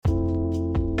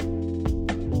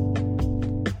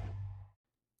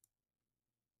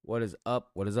What is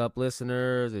up? What is up,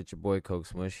 listeners? It's your boy Coke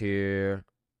Smush here.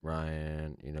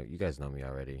 Ryan, you guys know me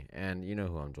already. And you know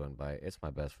who I'm joined by. It's my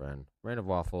best friend, Rain of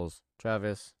Waffles.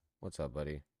 Travis, what's up,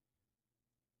 buddy?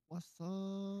 What's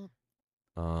up?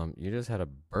 You just had a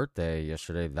birthday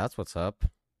yesterday. That's what's up.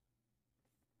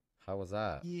 How was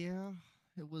that? Yeah,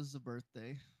 it was a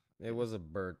birthday. It was a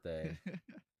birthday. Yeah.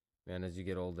 Man, as you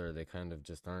get older, they kind of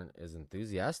just aren't as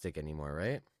enthusiastic anymore,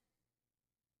 right?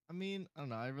 I mean, I don't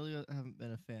know. I really haven't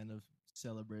been a fan of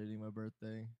celebrating my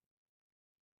birthday,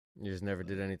 You just never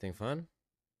did but anything fun?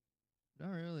 not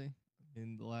really. I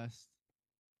mean, the last,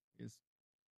 I guess,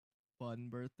 fun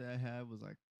birthday I had was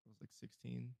like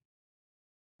 16.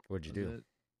 What'd you That was do? it.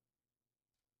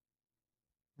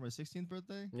 For my 16th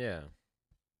birthday, Yeah.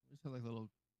 we just had like little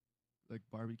like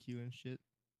barbecue and shit.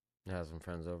 Have some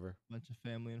friends over. Bunch of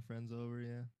family and friends over.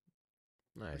 Yeah,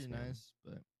 Nice, pretty man. nice.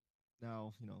 But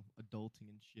now adulting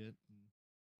and shit and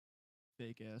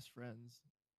fake ass friends.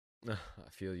 I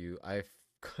feel you.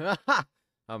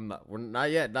 I'm not. We're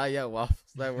not yet. Not yet. Waffles.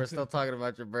 We're still talking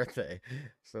about your birthday.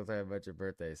 Still talking about your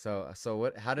birthday. So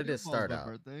what? How You did knew it it was start my out?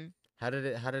 birthday. How did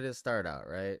it start out?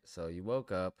 Right. So you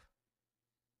woke up.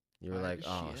 You were Tired like, as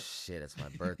oh shit. shit, it's my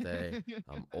birthday.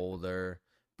 I'm older,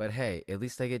 but hey, at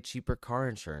least I get cheaper car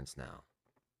insurance now.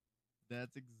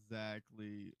 That's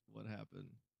exactly what happened.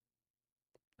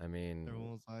 I mean,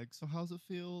 Everyone was like, "So how's it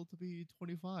feel to be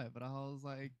 25?" And I was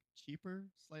like, "Cheaper,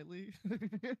 slightly."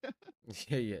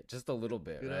 yeah, yeah, just a little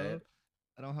bit, you right? know,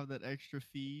 I don't have that extra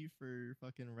fee for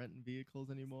fucking renting vehicles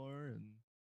anymore,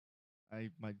 and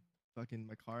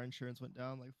my car insurance went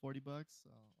down like $40. So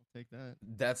I'll take that.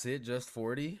 That's it, just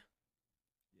 40.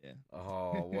 Yeah.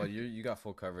 Oh well, you got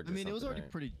full coverage I or mean, it was something, already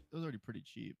right? pretty. It was already pretty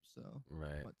cheap, so I'm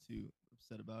Right. not too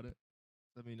upset about it.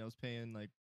 I mean, I was paying like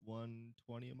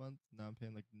 120 a month. Now I'm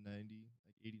paying like 90,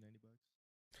 like 80, $90.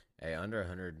 Hey, under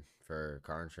 100 for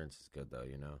car insurance is good though,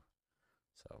 you know.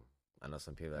 So I know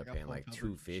some people that I are got paying full like coverage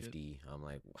and shit. 250. I'm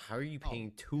like, how are you Oh paying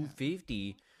yeah.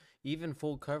 250? Even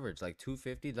full coverage, like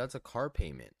 250, that's a car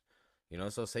payment.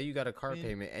 So say you got a I car mean,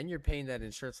 payment and you're paying that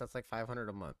insurance, that's like 500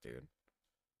 a month, dude.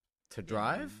 To yeah. I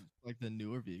drive? mean, like the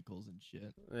newer vehicles and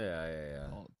shit. Yeah, yeah, yeah.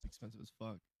 It's expensive as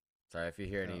fuck. Sorry if you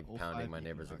hear I got any a oh pounding, 05 my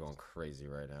neighbors are Equinox. going crazy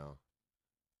right now.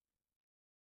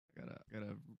 I got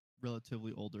a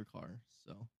relatively older car,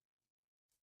 so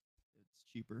it's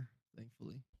cheaper,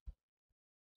 thankfully.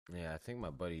 Yeah, I think my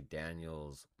buddy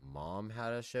Daniel's mom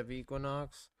had a Chevy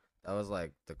Equinox. That was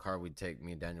like the car we'd take,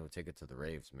 me and Daniel would take it to the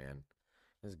raves, man.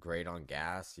 It's great on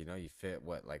gas. You fit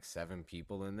what, like seven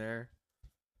people in there?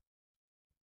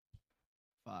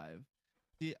 Five.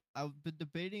 See, I've been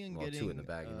debating on Well, two in the getting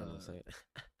bag, you know what I'm saying?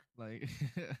 like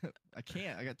I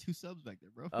can't. I got two subs back there,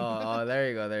 bro. Oh, there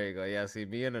you go, there you go. Yeah, see,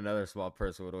 me and another small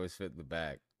person would always fit in the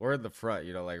back or in the front,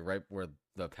 like right where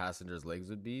the passenger's legs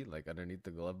would be, like underneath the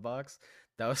glove box.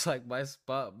 That was like my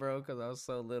spot, bro, because I was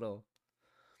so little.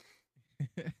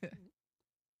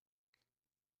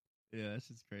 Yeah, that's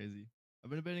just crazy. I've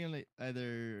been debating on like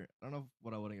either I don't know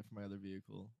what I want to get for my other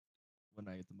vehicle when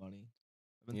I get the money.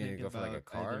 I've been You need to thinking go for like a about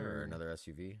car or either. another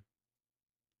SUV.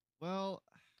 Well,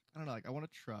 I don't know. Like I want a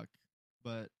truck,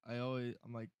 but I'm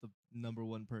like the number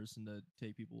one person to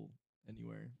take people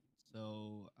anywhere.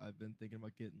 So I've been thinking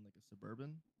about getting like a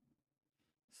suburban.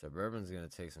 Suburban's gonna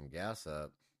take some gas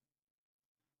up.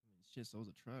 I mean, shit, so is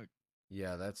a truck.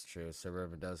 Yeah, that's true.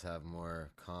 Suburban does have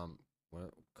more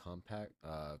what compact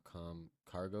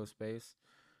cargo space.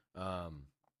 Um,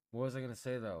 what was I gonna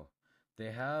say though?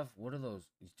 They have what are those?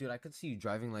 Dude, I could see you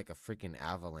driving like a freaking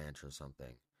Avalanche or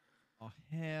something. Oh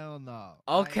hell no!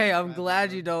 I Okay, ain't I'm driving glad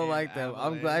no you don't damn like them.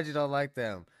 I'm glad you Avalanche. don't like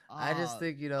them. I just Ah,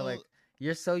 think, oh, like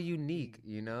you're so unique,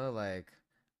 mm. like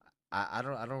I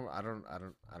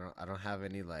don't have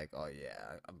any like, oh yeah,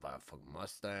 I'm buying a fucking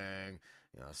Mustang,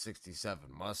 67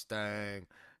 Mustang,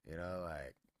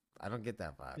 like I don't get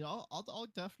that vibe I'll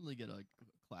definitely get a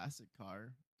classic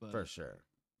car, for but sure.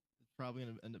 it's probably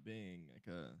gonna end up being like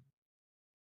a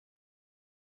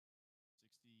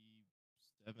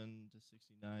 67 to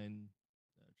 69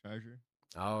 Charger.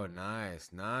 Oh, nice,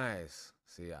 nice.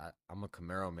 See, I'm a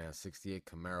Camaro man, 68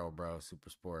 Camaro, bro, super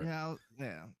sport. Yeah.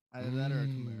 Either that or a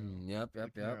Camaro. Yep, The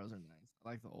yep, yep. Camaros are nice. I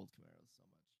like the old Camaros so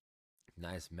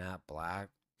much. Nice matte black,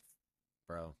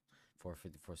 bro.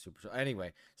 454 Super.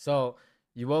 Anyway, so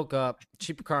you woke up,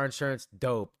 cheaper car insurance,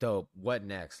 dope, dope. What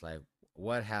next? Like,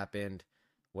 what happened?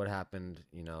 What happened?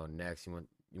 Next you went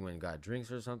and got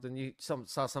drinks or something. You saw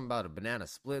something about a banana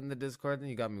split in the Discord. Then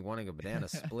you got me wanting a banana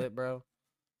split, bro.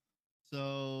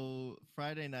 So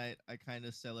Friday night, I kind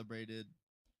of celebrated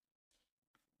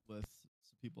with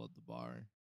some people at the bar.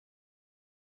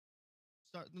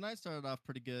 The night started off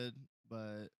pretty good,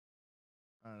 but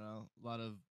I don't know, a lot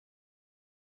of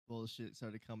bullshit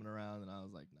started coming around, and I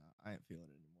was like, nah, I ain't feeling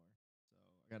it anymore. So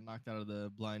I got knocked out of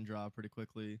the blind draw pretty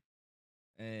quickly,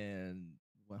 and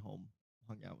went home,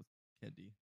 hung out with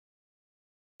Kendi.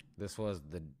 This was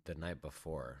the night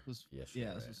before This was yesterday,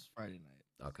 yeah, this right? was Friday night.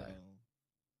 So Okay.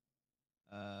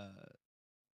 uh,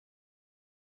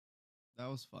 that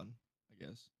was fun, I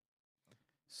guess.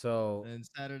 So, And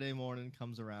Saturday morning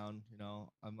comes around,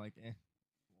 I'm like, well,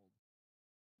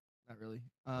 not really.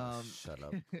 shut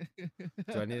up.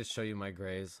 Do I need to show you my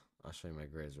grays? I'll show you my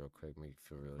grays real quick. Make you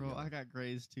feel real bro, I young. got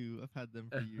grays too. I've had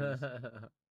them for years.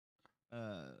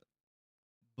 Uh,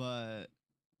 but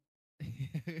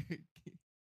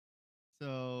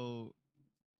so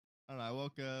I don't know. I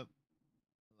woke up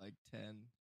at like 10.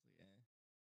 So yeah,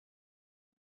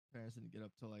 parents didn't get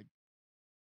up till like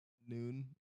noon,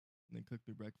 and then cooked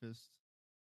me breakfast.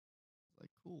 Like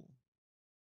cool.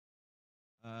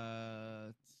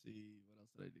 Let's see, what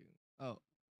else did I do? Oh,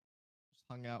 just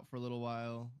hung out for a little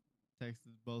while.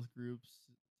 Texted both groups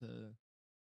to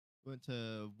went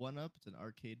to One Up. It's an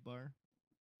arcade bar.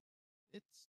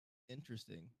 It's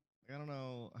interesting. Like, I don't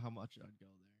know how much I'd go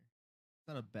there. It's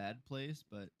not a bad place,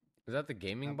 but Is that the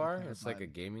gaming not my bar? kind of It's like a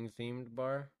vibe. gaming themed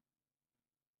bar.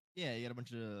 Yeah, you got a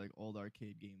bunch of like old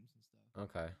arcade games and stuff.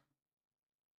 Okay.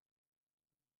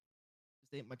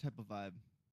 Just ain't my type of vibe.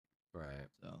 Right.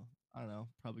 So I don't know.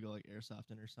 Probably go like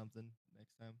airsofting or something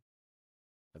next time.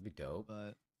 That'd be dope.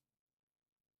 But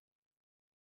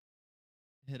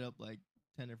hit up like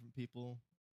 10 different people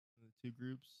in the two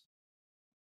groups.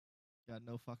 Got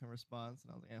no fucking response,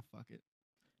 and I was like, fuck it.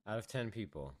 Out of 10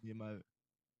 people. Me and my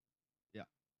yeah.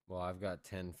 Well, I've got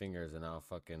 10 fingers and I'll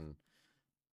fucking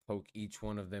poke each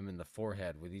one of them in the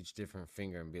forehead with each different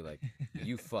finger and be like,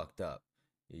 you fucked up.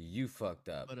 You fucked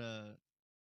up. But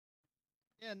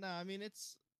yeah, nah. I mean, it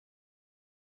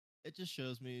just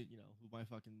shows me, who my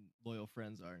fucking loyal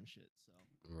friends are and shit. So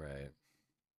Right.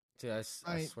 See, I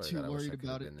I ain't swear to too God, I wish I worried could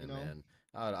have about it, been there, man.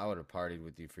 I would have partied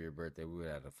with you for your birthday. We would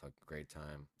have had a fucking great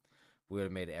time. We would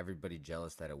have made everybody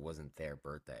jealous that it wasn't their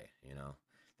birthday, you know?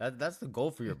 That's the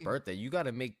goal for your birthday. You got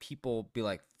to make people be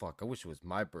like, fuck, I wish it was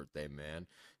my birthday, man.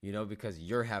 You know, because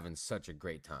you're having such a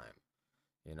great time.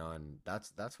 You know, and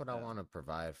that's what I Yeah. want to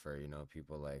provide for,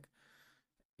 people like,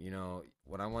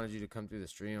 when I wanted you to come through the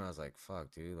stream, I was like,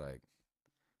 fuck, dude, like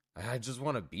I just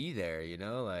want to be there,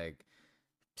 like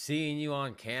seeing you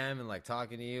on cam and like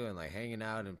talking to you and like hanging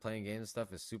out and playing games and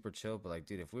stuff is super chill. But like,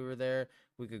 dude, if we were there,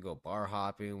 we could go bar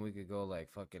hopping, we could go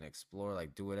like fucking explore,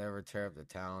 like do whatever, tear up the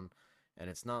town. And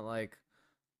it's not like,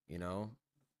 you know,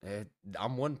 it,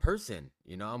 I'm one person,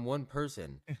 I'm one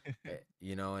person,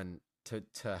 and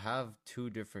to have two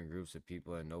different groups of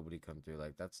people and nobody come through,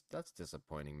 like that's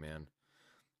disappointing, man.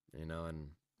 And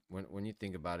when you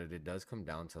think about it, it does come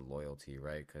down to loyalty,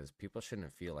 right? Because people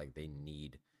shouldn't feel like they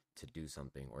need to do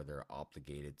something or they're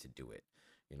obligated to do it.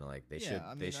 Like they Yeah, should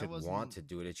I they mean, I should want wasn't. to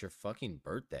do it. It's your fucking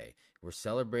birthday. We're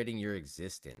celebrating your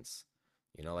existence.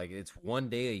 Like it's one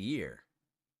day a year.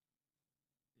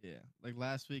 Yeah, like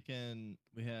last weekend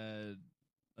we had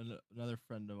another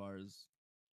friend of ours'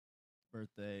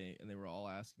 birthday, and they were all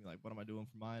asking like, "What am I doing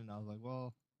for mine?" And I was like,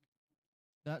 "Well,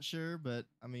 not sure, but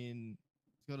I mean,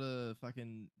 let's go to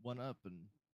fucking One Up and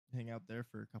hang out there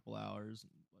for a couple hours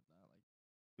and whatnot. Like,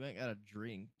 you ain't got a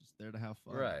drink, just there to have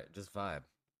fun." Right, just vibe.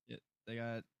 Yeah, they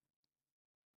got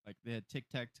like they had tic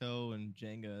tac toe and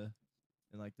Jenga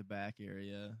in like the back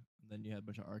area, and then you had a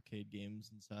bunch of arcade games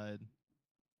inside.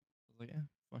 I was like, "Yeah,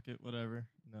 fuck it, whatever."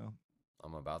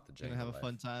 I'm about the Gonna have Jenga a life.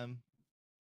 fun time.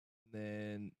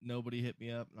 Then nobody hit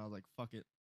me up, and I was like, "Fuck it,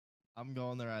 I'm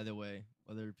going there either way,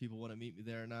 whether people want to meet me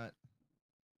there or not."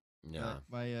 But Yeah,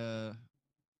 my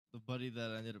the buddy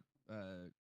that I ended up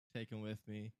taking with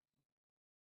me,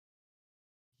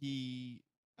 he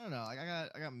I don't know, like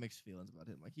I got mixed feelings about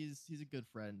him. Like he's a good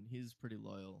friend, he's pretty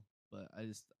loyal, but I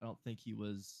don't think he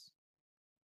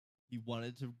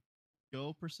wanted to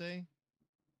go per se.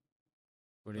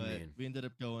 what do you But mean? we ended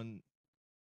up going.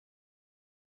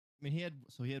 I mean, he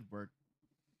had work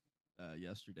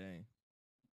yesterday,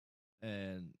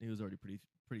 and he was already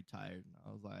pretty tired. And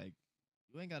I was like,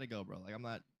 "You ain't got to go, bro. Like, I'm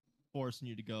not forcing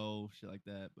you to go, shit like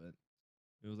that." But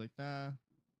it was like, "Nah,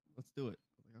 let's do it."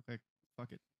 I was like, "Okay,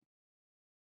 fuck it."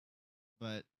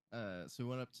 But so we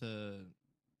went up to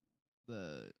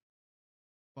the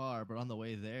bar, but on the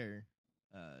way there,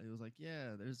 it was like,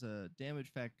 "Yeah, there's a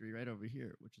Damage Factory right over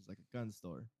here, which is like a gun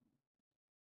store."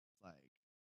 It's like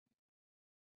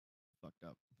fucked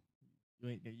up.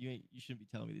 You shouldn't be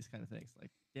telling me these kind of things.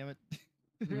 Like, damn it.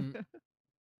 Mm,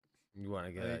 you want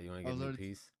to get Like you want to I get a was new already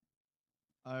piece?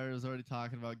 I was already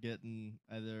talking about getting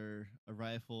either a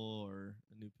rifle or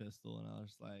a new pistol, and I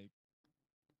was like,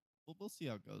 we'll see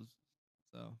how it goes.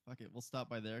 So fuck it, we'll stop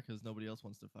by there because nobody else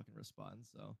wants to fucking respond.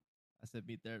 So I said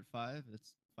meet there at 5.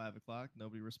 It's 5 o'clock.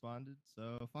 Nobody responded,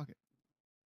 so fuck it.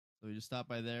 So we just stopped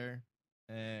by there,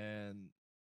 and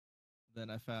then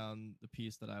I found the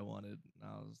piece that I wanted, and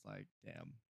I was like,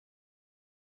 damn,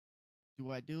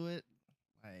 do I do it?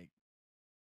 Like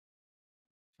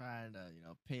trying to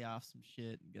pay off some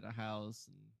shit and get a house,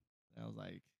 and I was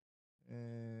like,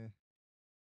 eh,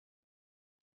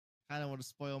 kind of want to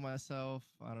spoil myself.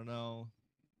 I don't know,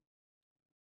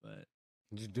 but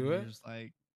Did you and do he it? was just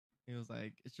like,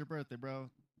 it's your birthday, bro.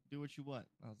 Do what you want.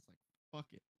 I was like, fuck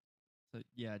it. So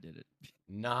yeah, I did it.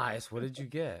 Nice. What did you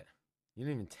get? You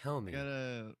didn't even tell I me. got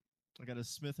a I got a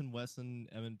Smith and Wesson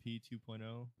M&P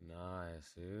 2.0.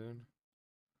 Nice, dude.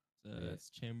 Yeah, It's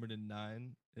chambered in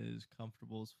 9. It is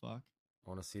comfortable as fuck, I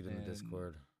want to see it in the and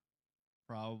Discord.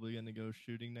 probably gonna go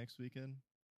shooting next weekend.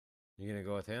 You gonna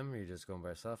go with him, or you just going by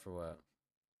yourself, or what?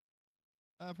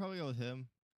 I'll probably go with him.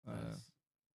 Uh, Nice.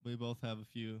 we both have a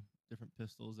few different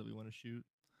pistols that we want to shoot.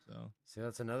 So See,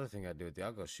 that's another thing I do with you.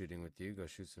 I'll go shooting with you. Go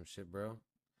shoot some shit, bro.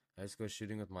 I just go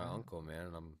shooting with my yeah, uncle, man,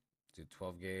 and I'm do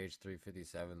 12 gauge,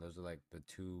 357. Those are like the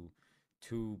two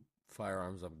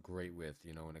firearms I'm great with,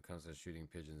 when it comes to shooting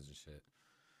pigeons and shit.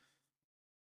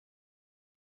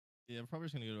 yeah, I'm probably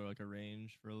just gonna go to like a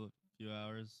range for a few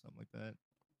hours, something like that.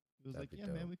 He was That'd like, be "Yeah,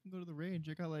 man, dope. we can go to the range.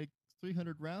 I got like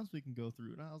 300 rounds we can go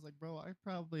through." And I was like, "Bro, I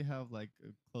probably have like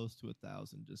close to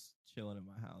 1,000 just chilling in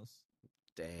my house."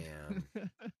 Damn.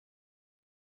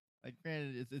 Like,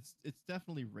 granted, it's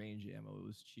definitely range ammo. It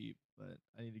was cheap, but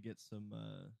I need to get some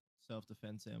self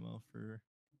defense ammo for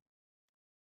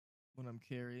when I'm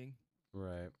carrying.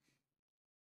 Right.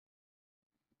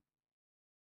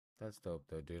 That's dope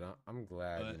though, dude. I'm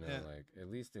glad, But yeah, like at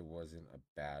least it wasn't a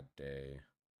bad day,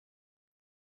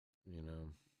 you know.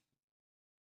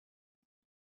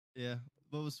 yeah.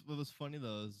 What was funny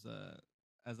though is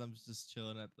as I'm just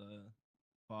chilling at the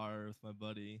bar with my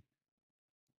buddy,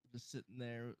 just sitting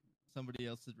there. Somebody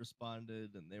else had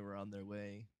responded and they were on their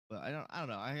way. But I don't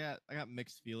know. I got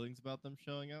mixed feelings about them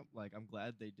showing up. Like I'm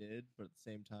glad they did, but at the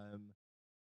same time,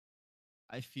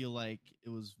 I feel like it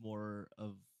was more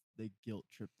of they guilt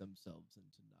tripped themselves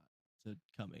into not to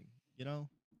coming. You know?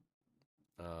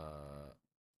 Uh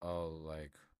oh,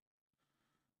 like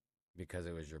because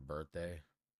it was your birthday,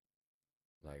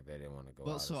 like they didn't want to go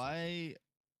Well, out or so something.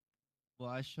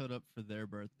 I showed up for their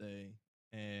birthday,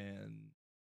 and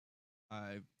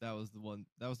I that was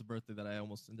the birthday that I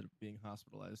almost ended up being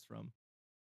hospitalized from.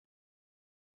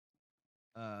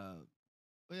 Uh,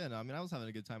 but yeah, no, I mean, I was having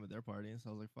a good time at their party, so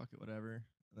I was like, fuck it, whatever. And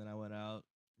then I went out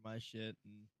for my shit,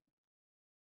 and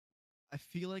I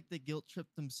feel like they guilt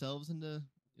tripped themselves into,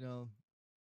 you know,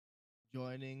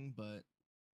 joining, but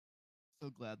so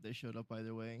glad they showed up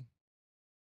either way.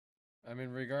 I mean,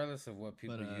 regardless of what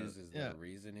But people use as yeah, their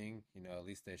reasoning, at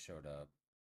least they showed up.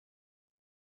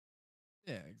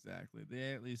 yeah, exactly.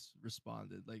 They at least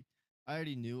responded. Like I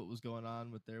already knew what was going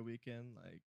on with their weekend.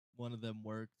 Like one of them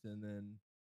worked, and then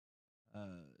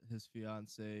his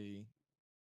fiance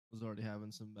was already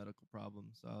having some medical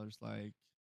problems. So I was just like,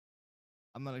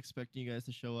 I'm not expecting you guys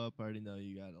to show up. I already know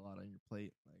you got a lot on your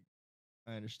plate. Like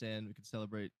I understand we could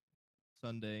celebrate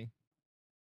Sunday,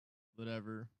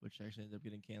 whatever, which actually ended up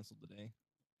getting canceled today.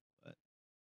 But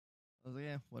I was like,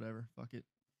 yeah, whatever, fuck it.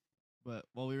 But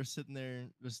while we were sitting there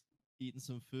just eating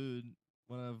some food,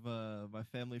 one of my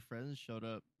family friends showed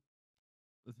up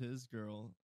with his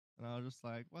girl, and I was just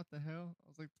like, "What the hell?" I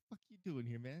was like, "The fuck you doing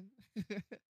here, man?"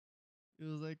 He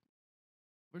was like,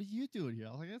 "What are you doing here?"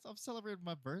 I was like, "I'm celebrating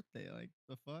my birthday." Like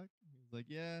the fuck? He was like,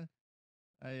 "Yeah,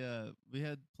 I we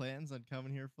had plans on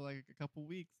coming here for like a couple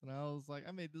weeks," and I was like,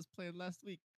 "I made this plan last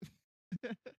week."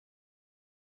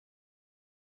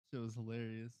 Shit was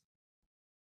hilarious.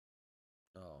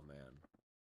 Oh man,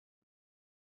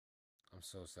 I'm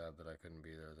so sad that I couldn't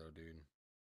be there though, dude.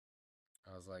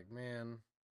 I was like, man,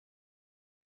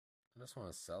 I just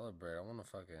want to celebrate. I want to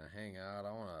fucking hang out.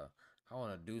 I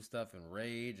want to do stuff and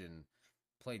rage and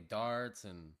play darts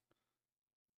and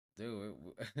dude,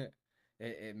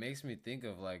 it makes me think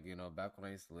of like, back when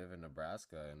I used to live in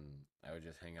Nebraska and I would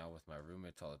just hang out with my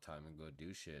roommates all the time and go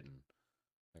do shit and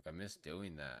like I miss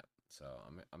doing that. So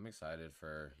I'm excited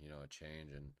for, a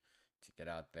change and to get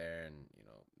out there and,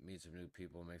 meet some new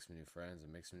people, make some new friends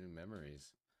and make some new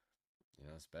memories.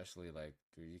 Especially like,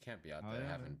 dude, you can't be out Oh there yeah,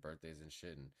 having man. birthdays and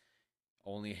shit and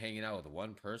only hanging out with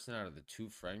one person out of the two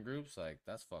friend groups. Like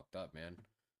that's fucked up, man.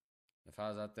 If I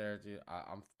was out there, dude,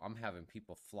 I'm having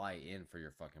people fly in for your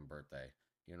fucking birthday.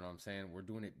 You know what I'm saying? We're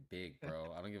doing it big,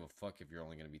 bro. I don't give a fuck if you're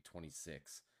only gonna be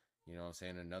 26. You know what I'm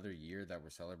saying? Another year that we're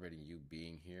celebrating you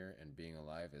being here and being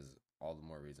alive is all the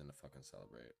more reason to fucking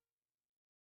celebrate.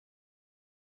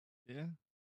 Yeah.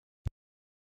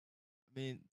 I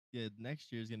mean, yeah,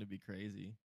 next year is gonna be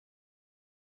crazy.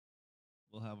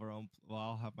 We'll have our own. Well,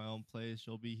 I'll have my own place.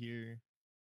 You'll be here,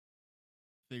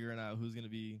 figuring out who's gonna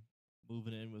be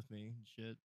moving in with me and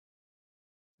shit.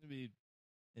 It's gonna be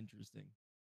interesting.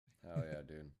 Hell yeah,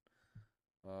 dude.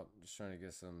 Well, just trying to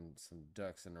get some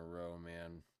ducks in a row,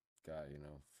 man. Got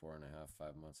 4.5,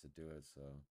 5 months to do it, so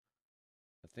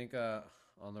I think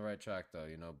on the right track though.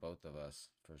 Both of us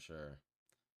for sure.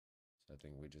 So I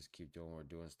think we just keep doing what we're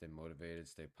doing, stay motivated,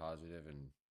 stay positive, and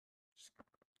just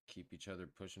keep each other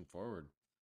pushing forward.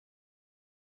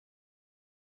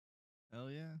 Hell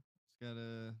yeah, just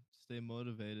gotta stay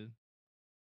motivated.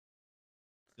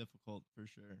 Difficult for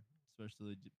sure,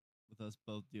 especially with us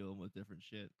both dealing with different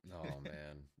shit. Oh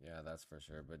man, yeah, that's for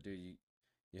sure. But dude,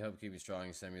 you help keep me strong.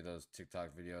 You send me those TikTok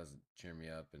videos, that cheer me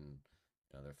up, and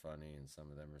they're funny, and some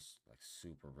of them are like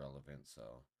super relevant.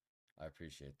 So I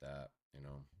appreciate that.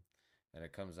 And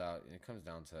it comes down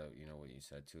to what you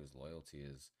said too is loyalty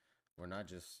is we're not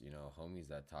just homies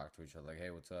that talk to each other like,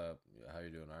 hey, what's up, how you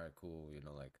doing, all right, cool,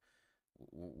 like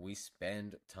we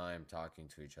spend time talking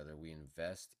to each other, we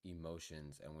invest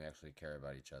emotions, and we actually care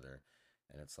about each other.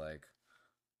 And it's like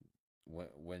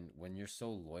when you're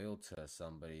so loyal to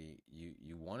somebody,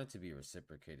 you want it to be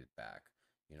reciprocated back.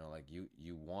 Like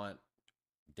you want,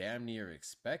 damn near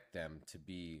expect them to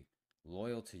be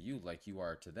loyal to you like you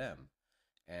are to them.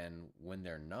 And when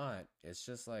they're not, it's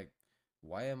just like,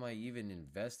 why am I even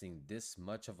investing this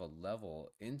much of a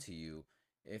level into you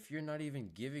if you're not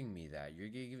even giving me that?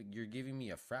 You're giving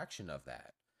me a fraction of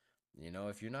that.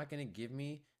 If you're not going to give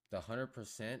me the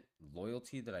 100%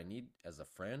 loyalty that I need as a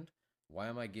friend, why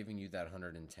am I giving you that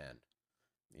 110?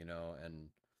 And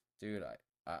dude,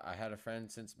 I had a friend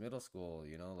since middle school,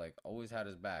 like always had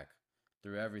his back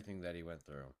through everything that he went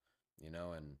through,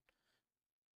 and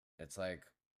it's like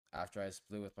after I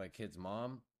split with my kid's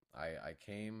mom, I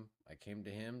came to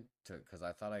him to because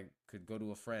I thought I could go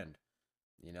to a friend,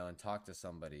 and talk to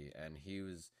somebody, and he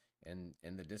was in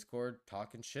the Discord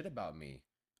talking shit about me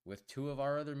with two of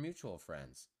our other mutual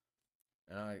friends.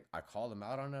 And I called him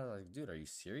out on it. Like, dude, are you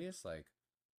serious? Like,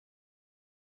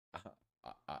 I,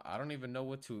 I don't even know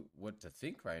what to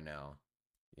think right now.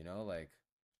 Like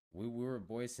we were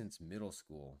boys since middle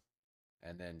school,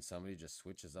 and then somebody just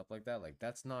switches up like that. Like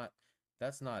that's not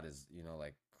as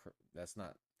like that's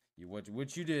not you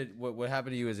what you did what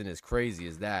happened to you isn't as crazy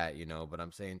as that. But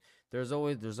I'm saying there's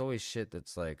always shit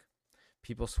that's like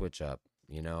people switch up.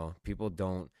 People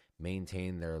don't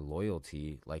maintain their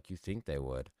loyalty like you think they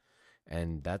would,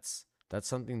 and that's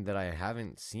something that I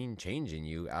haven't seen change in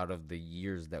you out of the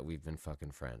years that we've been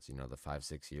fucking friends. The 5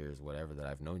 6 years, whatever, that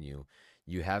I've known you.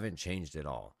 You haven't changed at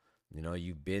all.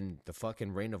 You've been the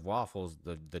fucking rain of waffles,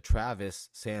 the Travis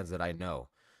Sands that I know.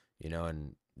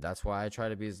 And that's why I try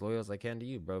to be as loyal as I can to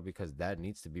you, bro, because that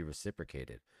needs to be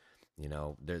reciprocated.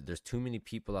 There's too many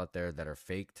people out there that are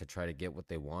fake to try to get what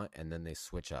they want, and then they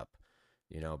switch up.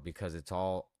 Because it's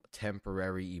all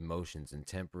temporary emotions and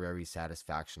temporary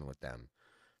satisfaction with them.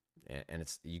 And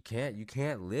it's you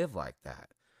can't live like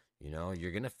that.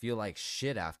 You're gonna feel like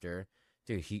shit after.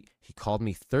 Dude, he called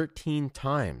me 13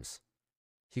 times.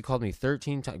 He called me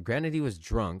 13 times. Granted, he was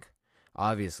drunk,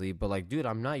 obviously, but like, dude,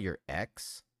 I'm not your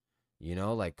ex.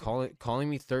 Like calling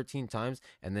me 13 times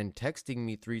and then texting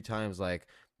me 3 times like,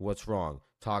 what's wrong?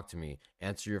 Talk to me.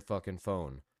 Answer your fucking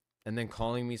phone. And then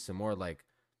calling me some more. Like,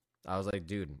 I was like,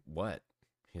 dude, what?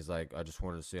 He's like, I just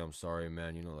wanted to say I'm sorry,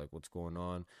 man. Like, what's going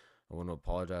on? I want to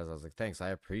apologize. I was like, thanks, I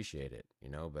appreciate it,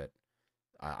 but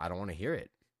I don't want to hear it.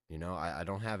 I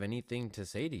don't have anything to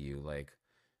say to you. Like,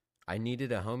 I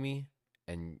needed a homie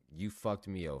and you fucked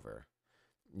me over,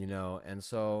 And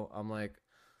so I'm like,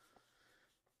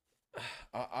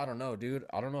 I don't know, dude.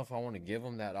 I don't know if I want to give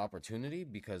him that opportunity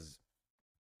because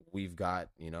we've got,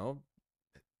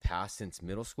 past since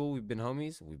middle school. We've been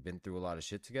homies. We've been through a lot of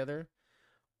shit together.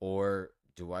 Or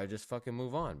do I just fucking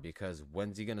move on? Because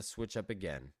when's he gonna switch up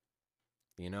again?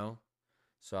 You know?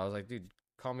 So I was like, dude,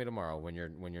 call me tomorrow when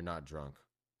you're not drunk.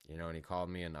 And he called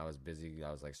me and I was busy.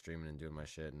 I was like streaming and doing my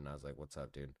shit, and I was like, what's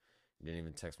up, dude? He didn't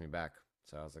even text me back.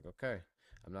 So I was like, okay,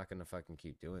 I'm not gonna fucking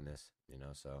keep doing this.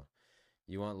 So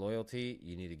you want loyalty,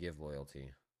 you need to give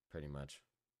loyalty, pretty much.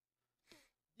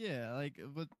 Yeah, like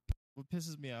what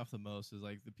pisses me off the most is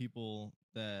like the people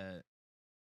that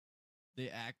they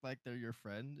act like they're your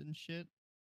friend and shit,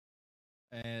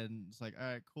 And it's like, all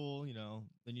right, cool,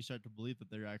 then you start to believe that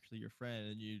they're actually your friend,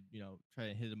 and you try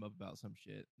to hit them up about some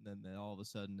shit, and then all of a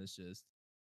sudden it's just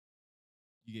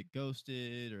you get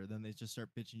ghosted, or then they just start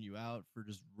bitching you out for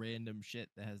just random shit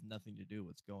that has nothing to do with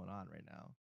what's going on right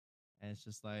now. And it's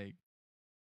just like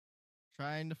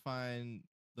trying to find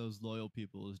those loyal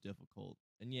people is difficult.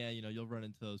 And yeah, you'll run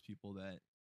into those people that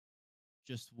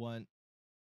just want,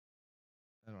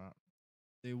 I don't know,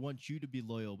 they want you to be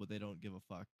loyal, but they don't give a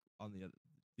fuck on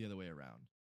the other way around.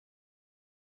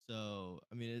 So,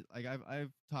 I mean, like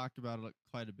I've talked about it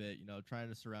quite a bit, trying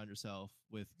to surround yourself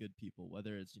with good people,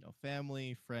 whether it's,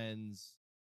 family, friends,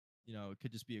 it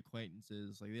could just be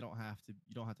acquaintances. Like you don't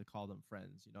have to call them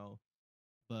friends,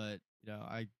 but,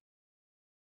 I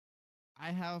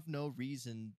have no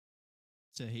reason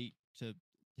to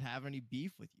have any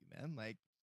beef with you, man. Like,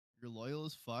 you're loyal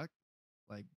as fuck.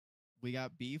 Like, we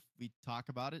got beef, we talk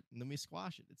about it, and then we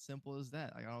squash it. It's simple as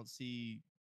that. Like, I don't see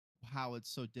how it's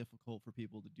so difficult for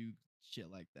people to do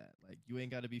shit like that. Like, you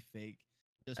ain't got to be fake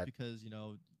just That- because you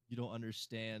don't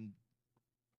understand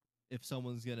if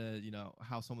someone's gonna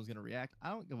how someone's gonna react. I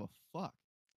don't give a fuck.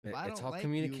 If I It's don't all like you,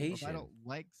 or if I communication. don't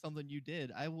like something you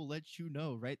did, I will let you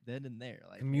know right then and there. Like, hey,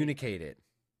 like, Communicate it.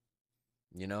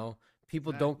 You know,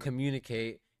 people don't exactly.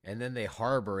 communicate and then they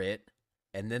harbor it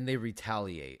and then they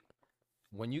retaliate.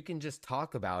 When you can just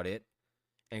talk about it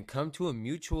and come to a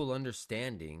mutual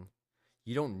understanding,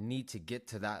 you don't need to get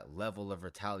to that level of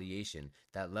retaliation,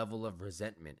 that level of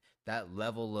resentment, that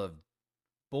level of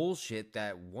bullshit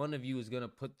that one of you is going to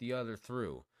put the other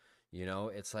through.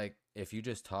 It's like if you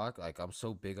just talk, like I'm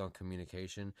so big on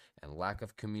communication, and lack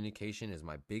of communication is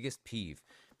my biggest peeve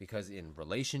because in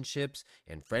relationships,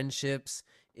 in friendships,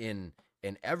 in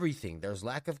everything, there's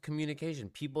lack of communication.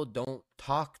 People don't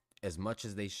talk as much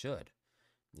as they should.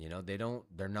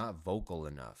 They're not vocal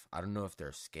enough. I don't know if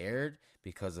they're scared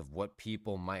because of what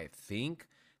people might think,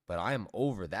 but I am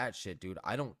over that shit, dude.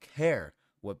 I don't care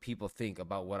what people think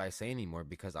about what I say anymore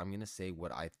because I'm going to say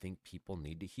what I think people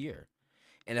need to hear.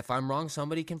 And if I'm wrong,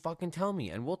 somebody can fucking tell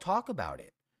me and we'll talk about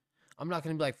it. I'm not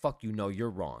going to be like, fuck you, no, you're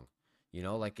wrong.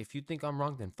 Like if you think I'm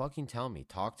wrong, then fucking tell me,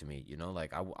 talk to me.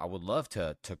 Like I would love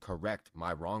to correct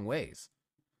my wrong ways.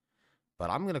 But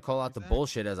I'm gonna call out the Exactly.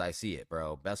 bullshit as I see it,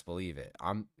 bro. Best believe it.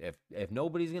 If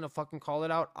nobody's gonna fucking call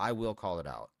it out, I will call it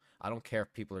out. I don't care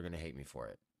if people are gonna hate me for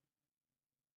it.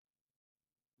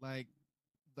 Like,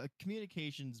 the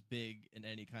communication's big in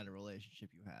any kind of relationship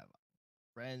you have.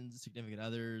 Friends, significant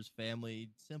others, family,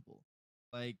 simple.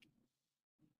 Like,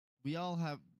 we all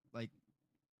have, like,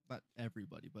 not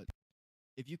everybody, but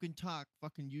if you can talk,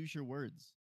 fucking use your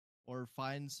words, or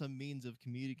find some means of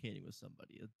communicating with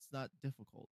somebody. It's not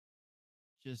difficult.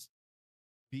 Just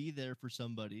be there for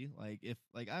somebody. Like, if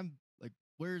like I'm like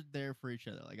we're there for each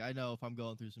other. Like, I know if I'm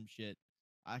going through some shit,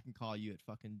 I can call you at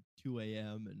fucking 2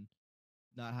 a.m. and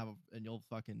not have and you'll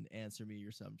fucking answer me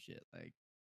or some shit. Like,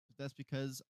 that's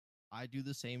because I do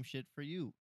the same shit for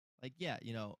you. Like, yeah,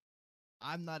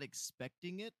 I'm not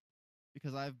expecting it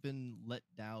because I've been let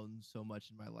down so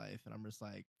much in my life, and I'm just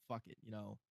like, fuck it.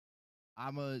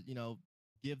 I'm a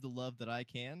give the love that I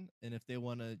can, and if they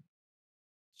want to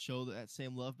show that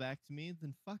same love back to me,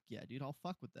 then fuck yeah, dude, I'll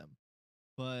fuck with them.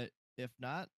 But if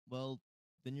not, well,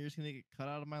 then you're just gonna get cut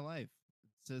out of my life.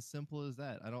 It's as simple as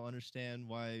that. I don't understand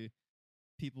why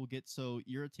people get so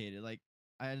irritated. Like,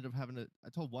 I ended up having to. I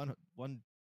told one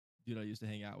dude I used to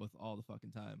hang out with all the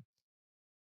fucking time,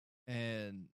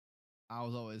 and I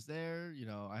was always there.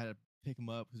 I had to pick him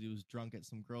up because he was drunk at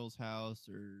some girl's house,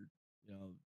 or you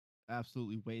know,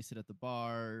 absolutely wasted at the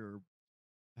bar, or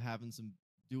having some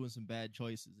doing some bad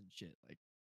choices and shit. Like,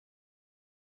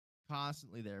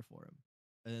 constantly there for him.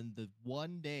 And then the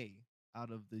one day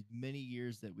out of the many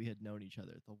years that we had known each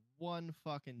other, the one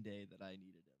fucking day that I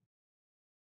needed him,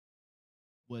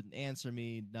 wouldn't answer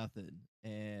me, nothing.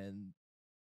 And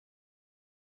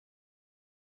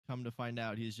come to find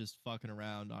out, he's just fucking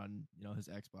around on, his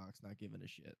Xbox, not giving a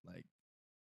shit. Like,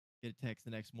 get a text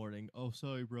the next morning, oh,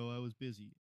 sorry, bro, I was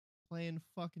busy. Playing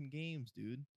fucking games,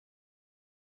 dude.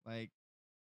 Like,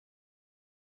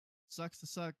 sucks to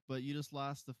suck, but you just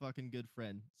lost a fucking good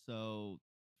friend. So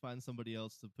find somebody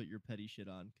else to put your petty shit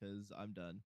on, because I'm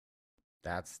done.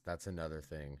 That's another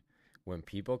thing. When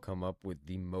people come up with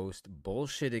the most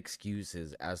bullshit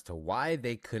excuses as to why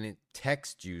they couldn't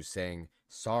text you saying,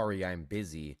 "Sorry, I'm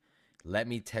busy. Let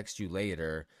me text you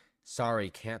later. Sorry,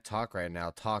 can't talk right now.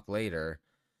 Talk later."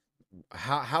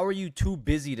 How are you too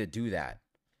busy to do that?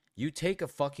 You take a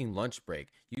fucking lunch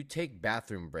break. You take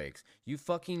bathroom breaks. You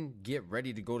fucking get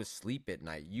ready to go to sleep at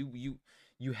night. You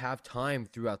have time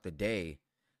throughout the day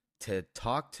to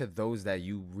talk to those that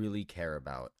you really care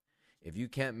about. If you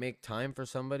can't make time for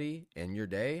somebody in your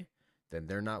day, then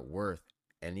they're not worth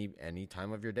any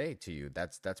time of your day to you.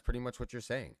 That's pretty much what you're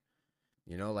saying.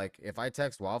 You know, like if I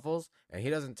text Waffles and he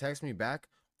doesn't text me back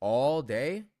all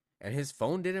day and his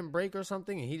phone didn't break or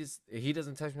something and he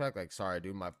doesn't text me back like, sorry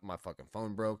dude, my fucking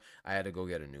phone broke. I had to go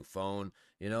get a new phone.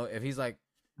 You know, if he's like,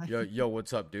 yo,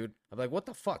 what's up, dude? I'm like, what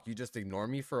the fuck? You just ignore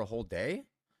me for a whole day?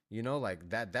 You know, like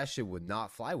that shit would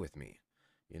not fly with me.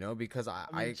 You know, because I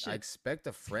mean, I shit. expect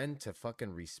a friend to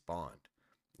fucking respond,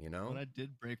 you When know? I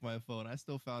did break my phone, I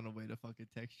still found a way to fucking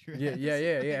text your Yeah, yeah,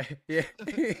 ass. yeah, Like, yeah, yeah.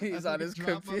 I He's on fucking his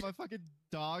dropped computer. my fucking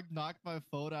dog, knocked my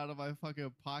phone out of my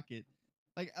fucking pocket.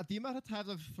 Like, at the amount of times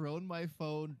I've thrown my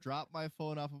phone, dropped my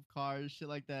phone off of cars, shit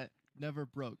like that, never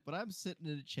broke. But I'm sitting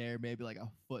in a chair, maybe like a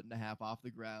foot and a half off the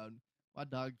ground. My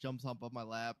dog jumps up on my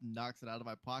lap, knocks it out of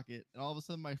my pocket, and all of a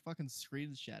sudden my fucking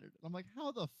screen's shattered. And I'm like,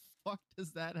 how the fuck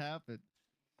does that happen?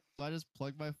 So I just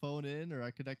plugged my phone in, or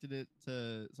I connected it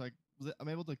to. I'm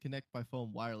able to connect my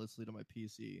phone wirelessly to my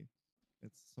PC.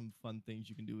 It's some fun things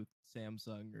you can do with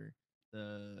Samsung or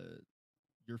the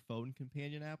your phone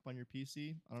companion app on your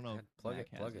PC. I don't know if Plug Mac it,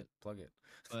 has plug it, it, plug it.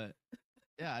 but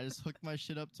yeah, I just hooked my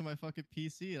shit up to my fucking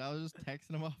PC and I was just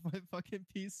texting him off my fucking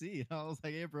PC. And I was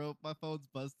like, "Hey, bro, my phone's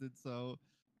busted, so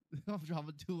I'm trying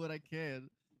to do what I can."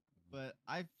 But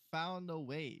I found a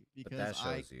way But because that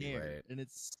I shows you, cared, right? and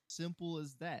it's simple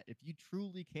as that. If you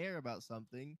truly care about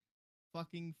something,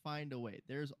 fucking find a way.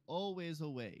 There's always a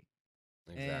way,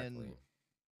 and Exactly.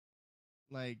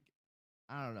 like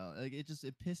I don't know, like it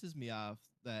pisses me off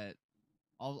that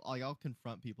I'll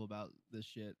confront people about this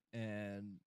shit,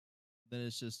 and then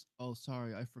it's just, oh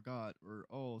sorry I forgot, or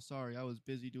oh sorry I was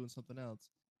busy doing something else.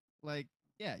 Like,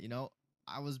 yeah,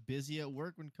 I was busy at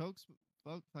work when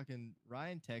fucking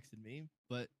Ryan texted me,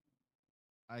 but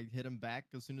I hit him back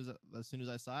as soon as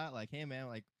I saw it, like, hey man,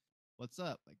 like, what's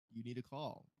up? Like, you need a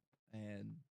call.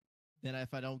 And then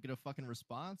if I don't get a fucking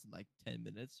response in like 10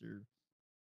 minutes, or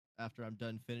after I'm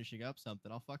done finishing up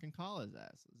something, I'll fucking call his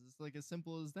ass. It's just like as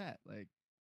simple as that. Like,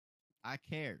 I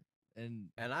care. And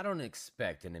And I don't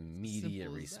expect an it's as immediate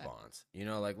simple as that. response. You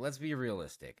know, like let's be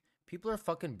realistic. People are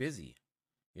fucking busy.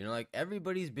 You know, like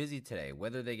everybody's busy today,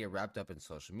 whether they get wrapped up in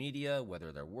social media,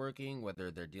 whether they're working,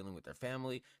 whether they're dealing with their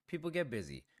family. People get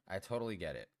busy. I totally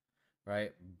get it.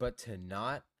 Right? But to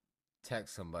not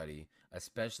text somebody,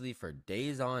 especially for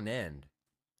days on end,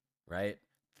 right?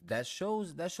 That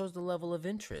shows the level of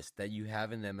interest that you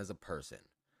have in them as a person.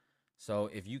 So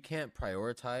if you can't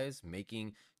prioritize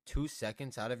making 2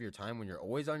 seconds out of your time when you're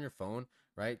always on your phone,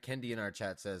 right? Kendi in our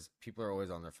chat says people are always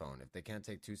on their phone. If they can't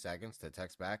take 2 seconds to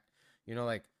text back,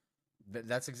 like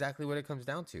that's exactly what it comes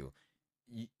down to.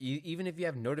 Even if you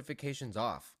have notifications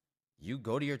off, you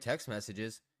go to your text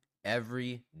messages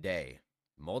every day,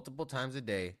 multiple times a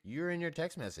day. You're in your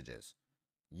text messages.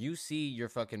 You see your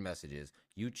fucking messages.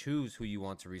 You choose who you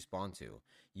want to respond to.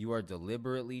 You are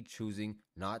deliberately choosing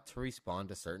not to respond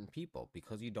to certain people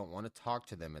because you don't want to talk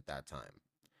to them at that time.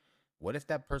 What if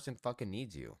that person fucking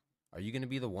needs you? Are you going to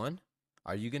be the one?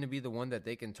 Are you going to be the one that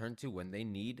they can turn to when they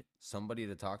need somebody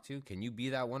to talk to? Can you be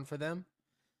that one for them?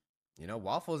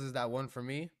 Waffles is that one for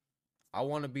me. I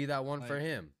want to be that one for Like,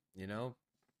 him.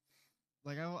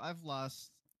 I've lost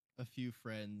a few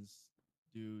friends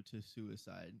due to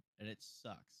suicide, and it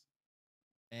sucks.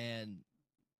 And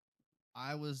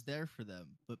I was there for them,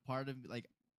 but part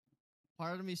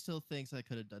of me still thinks I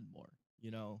could have done more, you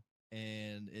know?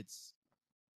 And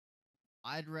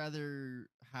I'd rather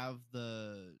have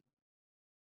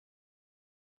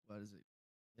what is it?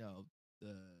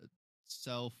 The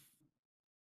self,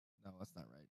 no, that's not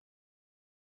right.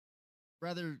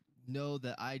 Rather know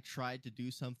that I tried to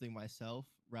do something myself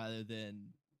rather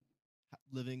than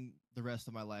living the rest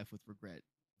of my life with regret,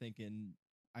 thinking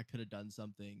I could have done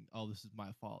something. Oh, this is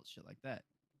my fault, shit like that.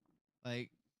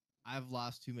 Like, I've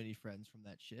lost too many friends from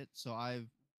that shit, so I'm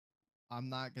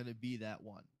not gonna be that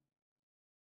one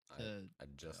I, to I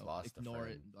just lost a ignore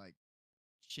it friend. and like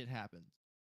shit happens,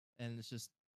 and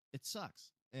it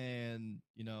sucks, and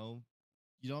you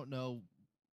don't know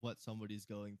what somebody's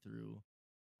going through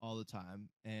all the time,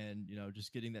 and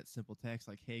just getting that simple text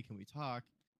like, hey, can we talk,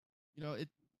 it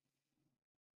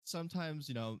sometimes,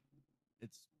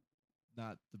 it's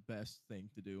not the best thing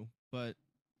to do, but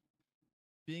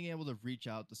being able to reach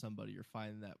out to somebody or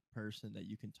find that person that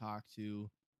you can talk to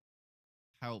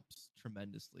helps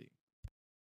tremendously.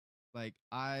 Like,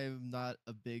 I'm not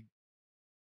a big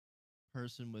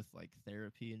person with like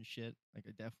therapy and shit. Like,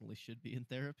 I definitely should be in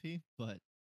therapy, but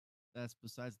that's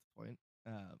besides the point.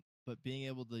 But being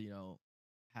able to,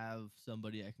 have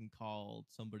somebody I can call,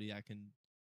 somebody I can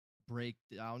break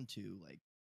down to, like,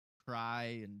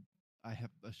 cry and I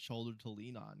have a shoulder to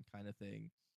lean on kind of thing.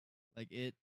 Like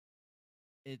it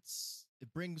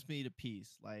brings me to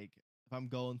peace. Like if I'm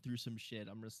going through some shit,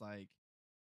 I'm just like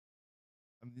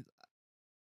I'm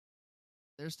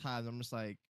there's times I'm just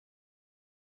like,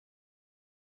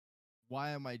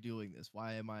 why am I doing this?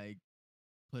 Why am I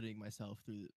putting myself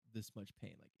through this much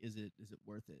pain? Like is it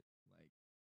worth it? Like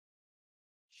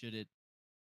should it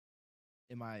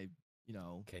am I, you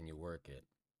know, Can you work it?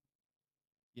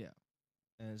 yeah.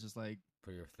 And it's just like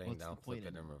Put your thing what's the down, flip point it,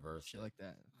 in and reverse shit like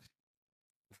that?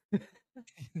 it.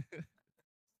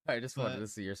 I just wanted but to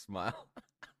see your smile.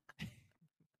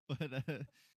 but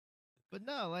but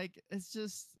no, like it's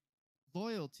just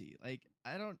loyalty. Like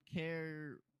I don't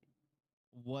care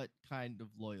what kind of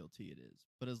loyalty it is,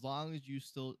 but as long as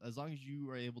you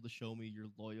are able to show me you're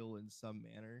loyal in some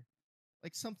manner,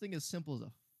 like something as simple as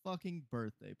a fucking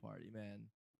birthday party, man.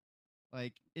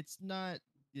 Like it's not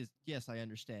yes, I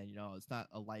understand, it's not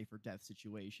a life or death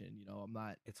situation, I'm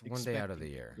not It's one day out of expecting the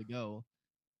people year. to go,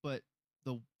 but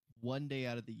the one day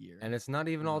out of the year, And it's not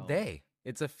even you all know, day.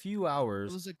 It's a few it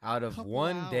hours was a out of couple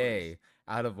one hours. day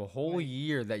out of a whole Right.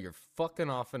 year that you're fucking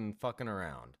off and fucking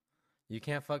around. You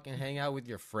can't fucking hang out with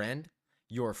your friend?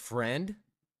 Your friend?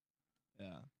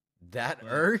 Yeah. That But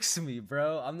irks me,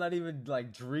 bro. I'm not even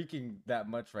like drinking that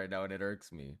much right now and it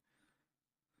irks me.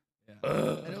 yeah.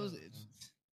 And Ugh.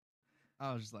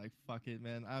 I was just like, fuck it,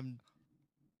 man.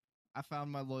 I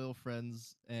found my loyal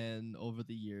friends, and over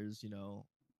the years,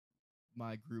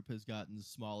 my group has gotten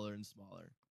smaller and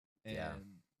smaller. Yeah, And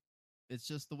it's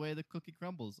just the way the cookie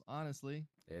crumbles, honestly.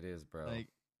 it is, bro. Like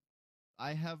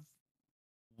I have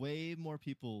way more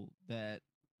people that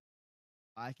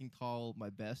I can call my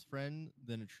best friend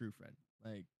than a true friend.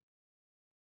 Like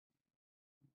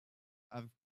I've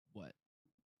what?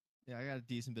 Yeah, I got a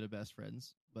decent bit of best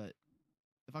friends, but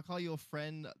if I call you a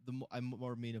friend, I'm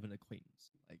more mean of an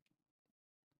acquaintance. Like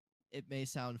it may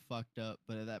sound fucked up,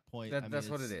 but at that point, I mean, That's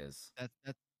what it is.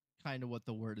 that's kind of what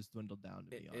the word has dwindled down to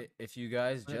be on. If you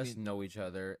guys But I just mean, know each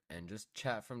other and just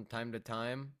chat from time to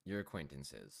time, you're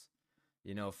acquaintances.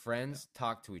 You know, yeah, friends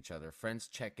talk to each other, friends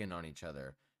check in on each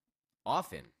other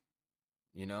often,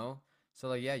 you know? So,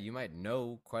 like, yeah, you might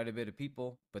know quite a bit of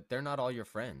people, but they're not all your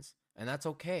friends. And that's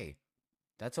okay.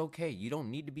 That's okay. You don't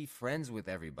need to be friends with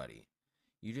everybody.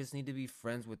 You just need to be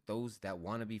friends with those that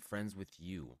want to be friends with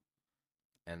you.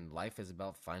 And life is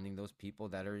about finding those people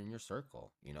that are in your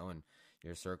circle, you know, and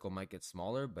your circle might get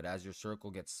smaller, but as your circle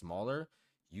gets smaller,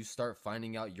 you start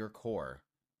finding out your core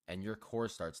and your core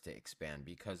starts to expand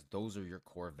because those are your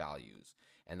core values.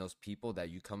 And those people that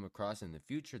you come across in the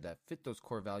future that fit those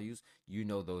core values, you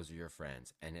know those are your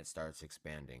friends and it starts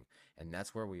expanding. And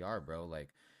that's where we are, bro. Like,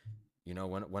 you know,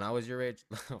 when I was your age,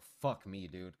 fuck me,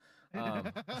 dude.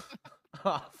 Um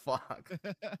oh fuck.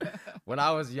 When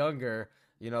I was younger,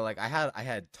 you know, like I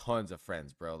had tons of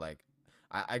friends, bro. Like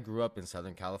I grew up in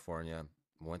Southern California,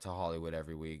 went to Hollywood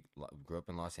every week, grew up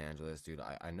in Los Angeles, dude.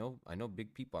 I know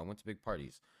big people. I went to big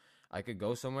parties. I could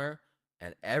go somewhere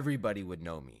and everybody would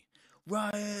know me.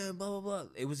 Ryan, blah blah blah.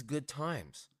 It was good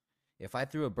times. If I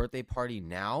threw a birthday party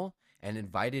now and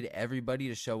invited everybody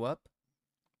to show up,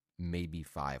 maybe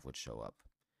 5 would show up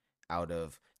out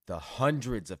of the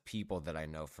hundreds of people that I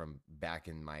know from back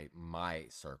in my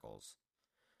circles,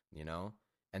 you know?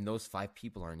 And those 5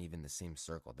 people aren't even the same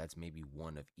circle. That's maybe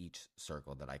one of each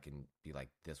circle that I can be like,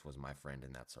 this was my friend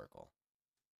in that circle.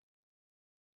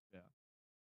 yeah,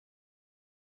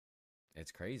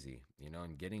 It's crazy, you know,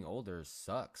 and getting older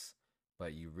sucks,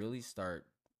 but you really start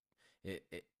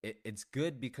it's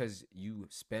good because you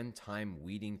spend time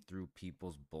weeding through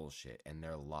people's bullshit and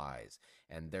their lies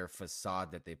and their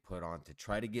facade that they put on to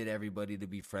try to get everybody to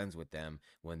be friends with them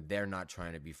when they're not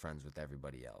trying to be friends with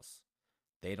everybody else.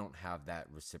 They don't have that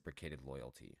reciprocated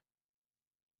loyalty.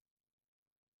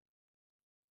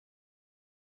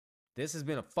 This has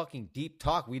been a fucking deep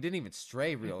talk. We didn't even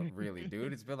stray really,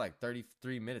 dude. It's been like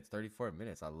 33 minutes, 34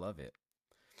 minutes. I love it.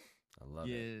 I love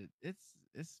it. yeah.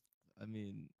 It's. I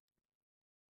mean,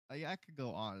 I could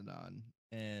go on,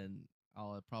 and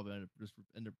I'll probably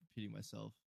end up repeating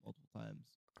myself multiple times.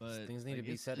 But Things need to like,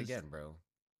 be it's said just again, bro.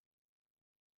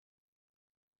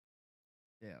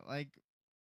 yeah, like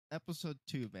episode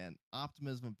 2, man.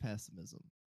 Optimism and pessimism.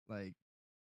 Like,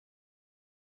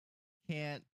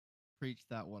 can't preach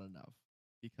that one enough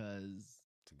because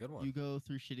It's a good one. you go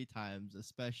through shitty times,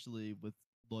 especially with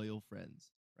loyal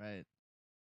friends, right?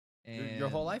 Your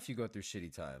whole And life you go through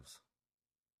shitty times.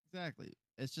 exactly,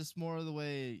 it's just more of the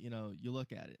way you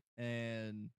look at it,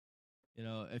 and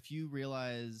if you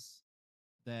realize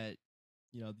that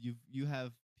you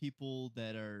have people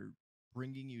that are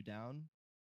bringing you down,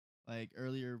 Like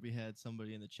earlier, we had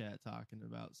somebody in the chat talking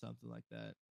about something like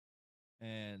that,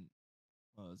 and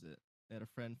what was it? They had a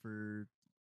friend for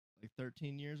like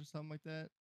 13 years or something like that,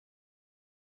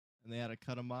 and they had to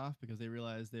cut them off because they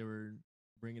realized they were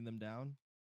bringing them down.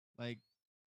 Like,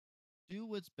 do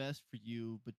what's best for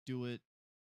you, but do it.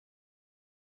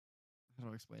 How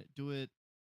do I explain it? Do it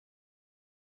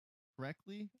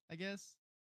correctly, I guess.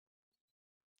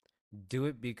 Do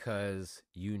it because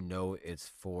you know it's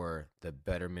for the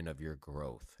betterment of your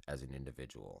growth as an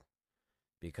individual.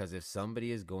 Because if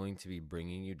somebody is going to be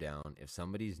bringing you down, if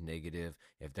somebody's negative,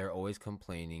 if they're always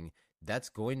complaining, that's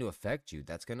going to affect you.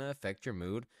 That's going to affect your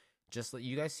mood. Just like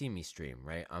you guys see me stream,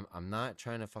 right? I'm not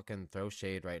trying to fucking throw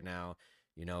shade right now,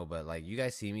 but like you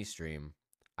guys see me stream.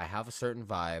 I have a certain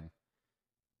vibe,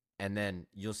 and then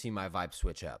you'll see my vibe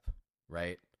switch up,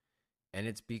 right? And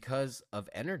it's because of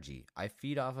energy. I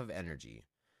feed off of energy,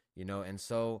 and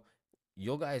so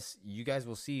you guys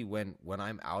will see when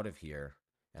I'm out of here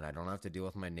and I don't have to deal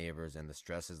with my neighbors and the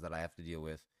stresses that I have to deal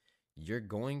with, you're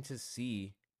going to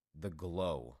see the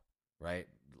glow, right?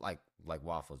 Like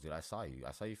waffles, dude. I saw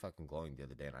you fucking glowing the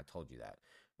other day, and I told you that,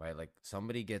 right? Like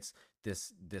somebody gets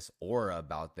this aura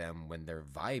about them when they're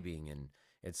vibing, and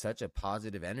it's such a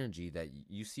positive energy that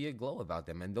you see a glow about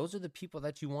them. And those are the people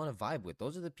that you want to vibe with.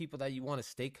 Those are the people that you want to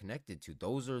stay connected to.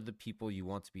 Those are the people you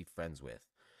want to be friends with.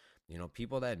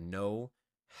 People that know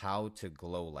how to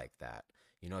glow like that.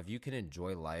 If you can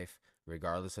enjoy life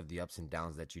regardless of the ups and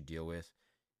downs that you deal with,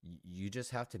 you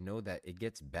just have to know that it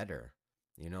gets better.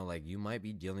 Like you might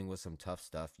be dealing with some tough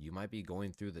stuff. You might be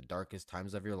going through the darkest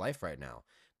times of your life right now,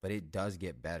 but it does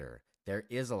get better. There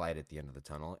is a light at the end of the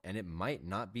tunnel, and it might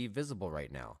not be visible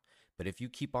right now. But if you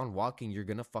keep on walking, you're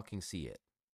going to fucking see it.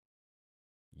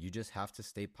 You just have to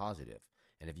stay positive.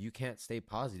 And if you can't stay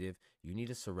positive, you need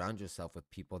to surround yourself with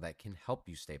people that can help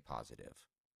you stay positive.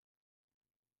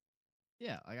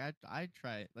 Yeah, like I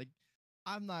try it. Like,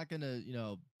 I'm not gonna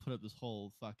put up this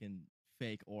whole fucking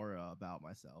fake aura about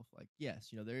myself. Like, yes,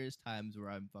 there is times where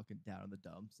I'm fucking down in the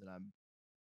dumps and I'm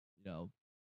you know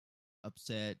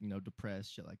upset,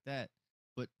 depressed, shit like that.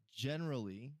 But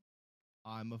generally,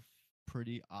 I'm a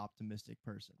pretty optimistic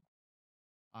person.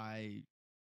 I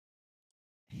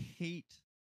hate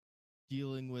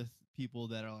dealing with people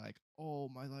that are like, "Oh,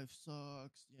 my life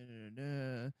sucks.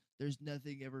 There's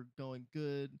nothing ever going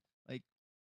good." Like,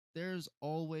 there's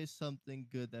always something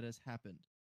good that has happened.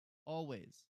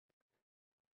 Always.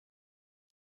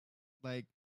 Like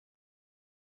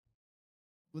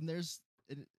when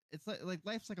it's like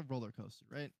life's like a roller coaster,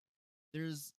 right?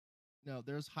 There's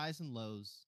there's highs and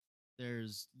lows.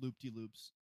 There's loop de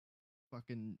loops,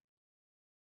 fucking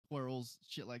twirls,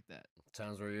 shit like that.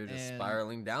 Times where you're just And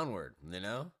spiraling downward.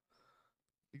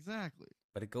 exactly.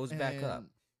 But it goes back up. And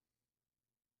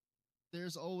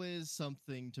there's always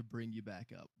something to bring you back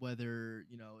up, whether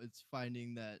it's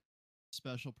finding that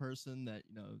special person that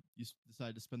you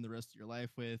decide to spend the rest of your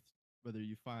life with, whether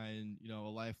you find a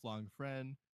lifelong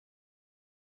friend.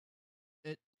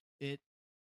 It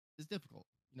is difficult.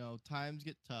 Times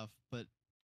get tough, but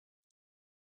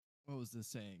what was this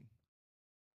saying?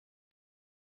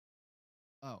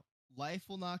 Oh, life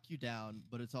will knock you down,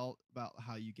 but it's all about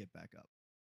how you get back up.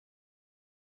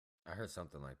 I heard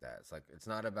something like that. It's like it's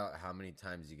not about how many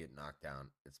times you get knocked down,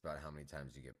 it's about how many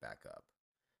times you get back up.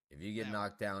 If you get That one.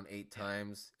 knocked down 8 Yeah.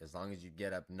 times, as long as you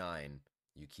get up 9,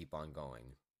 you keep on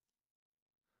going.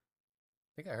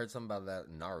 I think I heard something about that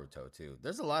in Naruto too.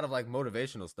 There's a lot of like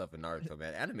motivational stuff in Naruto,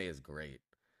 man. Anime is great.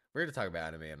 We're going to talk about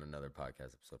anime in another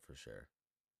podcast episode for sure.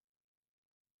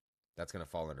 That's going to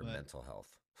fall under But mental health.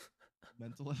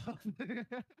 mental health.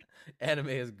 Anime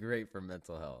is great for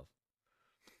mental health.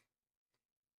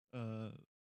 uh,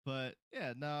 but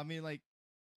yeah, no, I mean, like,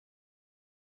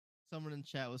 someone in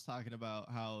chat was talking about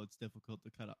how it's difficult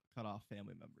to cut off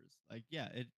family members. Like, yeah,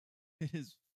 it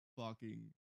is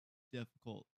fucking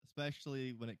difficult,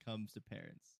 especially when it comes to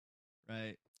parents,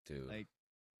 right? Dude. Like,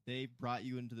 they brought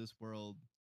you into this world.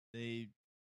 They,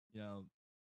 you know,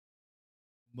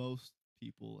 most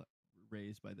people were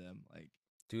raised by them. Like,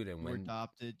 Dude, and you were when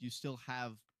adopted, you still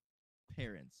have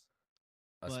parents,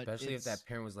 but especially if it's that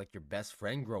parent was like your best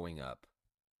friend growing up,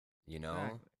 you know?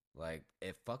 exactly Like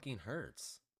it fucking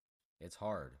hurts. It's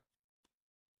hard,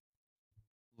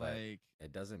 but like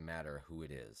it doesn't matter who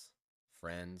it is.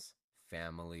 Friends,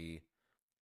 family,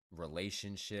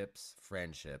 relationships,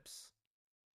 friendships.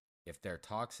 If they're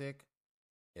toxic,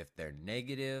 if they're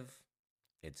negative,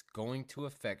 it's going to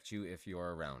affect you if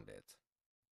you're around it.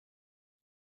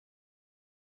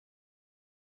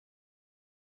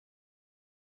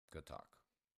 Good talk.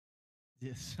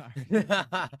 Yeah,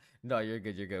 sorry. No, you're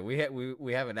good. You're good.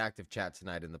 We have an active chat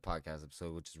tonight in the podcast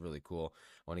episode, which is really cool.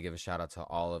 I want to give a shout out to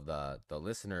all of the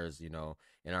listeners,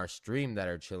 in our stream that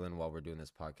are chilling while we're doing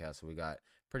this podcast. So we got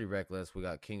Pretty Reckless, we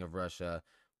got King of Russia,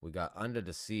 we got Under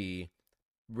the Sea,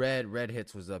 Red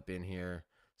Hits was up in here.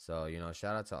 So,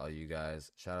 shout out to all you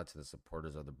guys. Shout out to the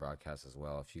supporters of the broadcast as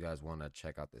well. If you guys want to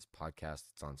check out this podcast,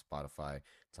 it's on Spotify,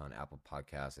 it's on Apple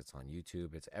Podcasts, it's on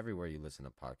YouTube, it's everywhere you listen to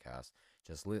podcasts.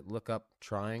 Just look up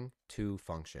Trying to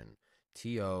Function.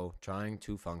 Trying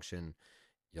to Function.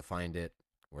 You'll find it.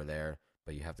 We're there.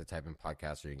 But you have to type in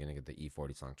podcast or you're going to get the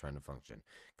E40 song Trying to Function.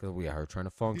 Because we are trying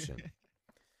to function.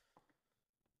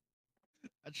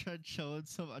 I tried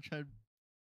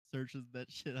searching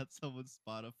that shit on someone's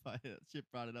Spotify. That shit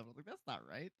brought it up. I was like, that's not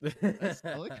right. Did I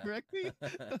spell it correctly?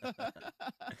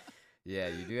 Yeah,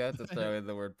 you do have to throw in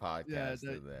the word podcast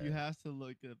in there. You have to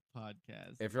look at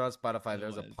podcast. If you're on Spotify,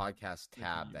 there's a Otherwise, podcast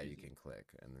tab that you can click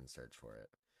and then search for it.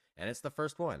 And it's the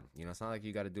first one. It's not like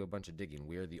you got to do a bunch of digging.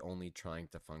 We're the only Trying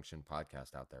to Function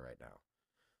podcast out there right now.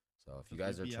 So if you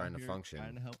guys are trying to function,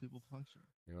 trying to help people function.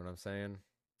 you know what I'm saying?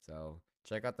 So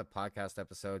check out the podcast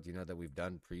episodes, that we've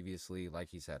done previously.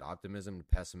 Like he said, optimism and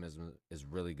pessimism is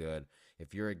really good.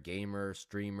 If you're a gamer,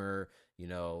 streamer,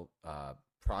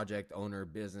 project owner,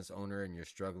 business owner, and you're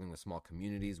struggling with small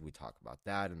communities, we talk about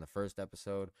that in the first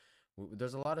episode.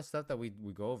 There's a lot of stuff that we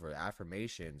go over,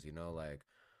 affirmations, like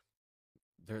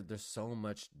there's so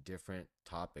much different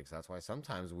topics. That's why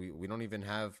sometimes we don't even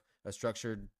have a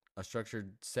structured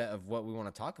set of what we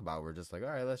want to talk about. We're just like, all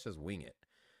right, let's just wing it,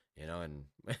 and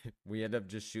we end up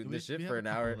just shooting this shit for an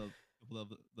hour.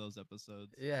 Of those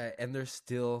episodes. Yeah, and there's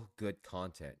still good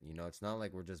content. It's not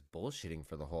like we're just bullshitting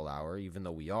for the whole hour, even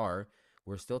though we are.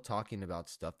 We're still talking about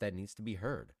stuff that needs to be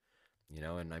heard.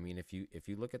 And I mean, if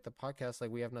you look at the podcast,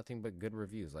 like we have nothing but good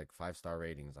reviews, like 5-star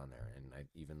ratings on there, and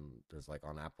there's like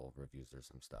on Apple reviews, there's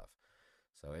some stuff.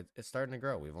 So it's starting to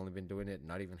grow. We've only been doing it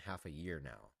not even half a year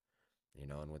now,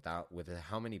 and with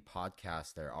how many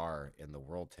podcasts there are in the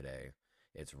world today,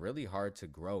 it's really hard to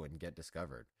grow and get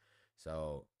discovered.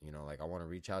 So, like I want to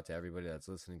reach out to everybody that's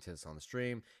listening to this on the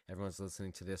stream. Everyone's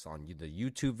listening to this on the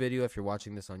YouTube video. If you're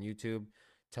watching this on YouTube,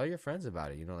 tell your friends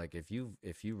about it. Like if you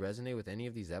resonate with any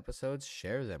of these episodes,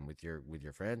 share them with your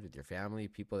friends, with your family,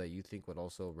 people that you think would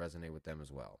also resonate with them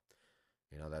as well.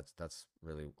 That's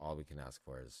really all we can ask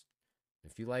for is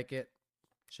if you like it,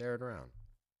 share it around.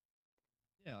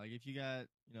 Yeah, like if you got,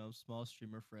 small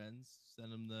streamer friends,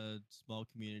 send them the small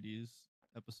communities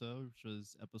episode, which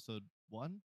was episode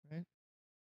 1, right?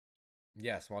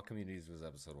 Yeah, small communities was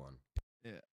episode 1.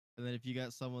 Yeah. And then if you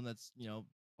got someone that's,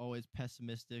 always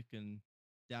pessimistic and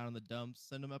down in the dumps,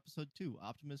 send them episode 2,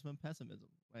 optimism and pessimism.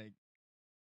 Like,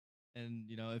 and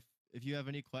if you have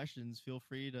any questions, feel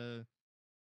free to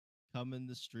come in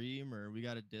the stream, or we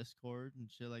got a Discord and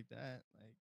shit like that.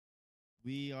 Like,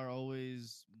 we are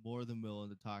always more than willing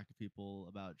to talk to people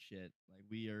about shit. Like,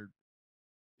 we are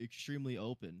extremely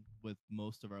open with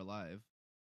most of our life.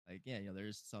 Like, yeah,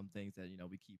 there's some things that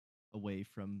we keep away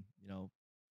from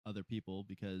other people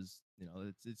because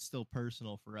it's still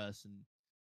personal for us, and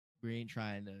we ain't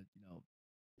trying to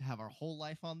have our whole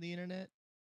life on the internet.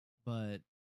 But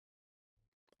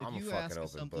if I'm a you fucking ask us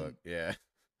open something, book. Yeah.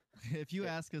 if you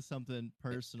ask us something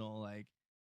personal, like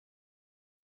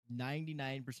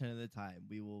 99% of the time,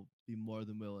 we will be more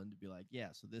than willing to be like, yeah,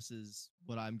 so this is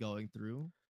what I'm going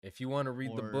through. If you want to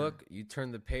read the book, you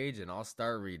turn the page and I'll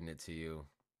start reading it to you.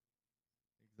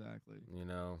 Exactly.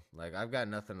 Like I've got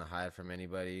nothing to hide from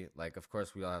anybody. Like, of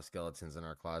course, we all have skeletons in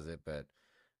our closet, but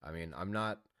I mean, I'm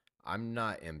not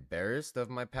embarrassed of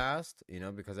my past,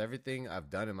 because everything I've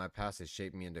done in my past has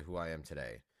shaped me into who I am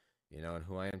today. And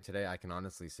who I am today, I can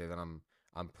honestly say that I'm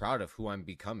proud of who I'm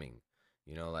becoming.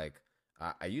 Like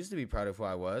I used to be proud of who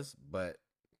I was, but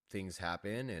things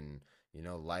happen and,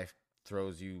 life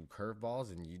throws you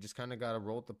curveballs and you just kind of got to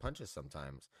roll with the punches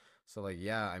sometimes. So like,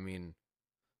 yeah, I mean,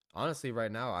 honestly,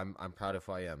 right now, I'm proud of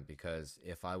who I am, because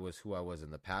if I was who I was in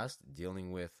the past,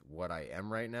 dealing with what I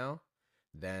am right now,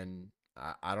 then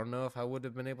I don't know if I would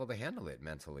have been able to handle it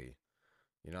mentally.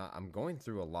 I'm going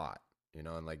through a lot,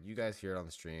 and like you guys hear it on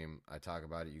the stream, I talk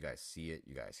about it, you guys see it,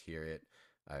 you guys hear it.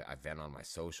 I vent on my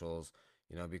socials,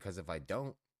 because if I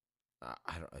don't,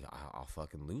 I'll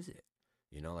fucking lose it.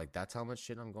 Like that's how much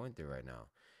shit I'm going through right now.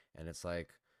 And it's like,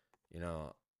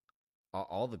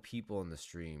 all the people in the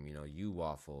stream, you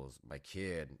Waffles, my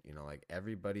kid, like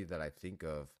everybody that I think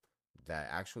of that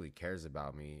actually cares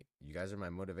about me, you guys are my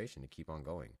motivation to keep on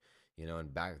going.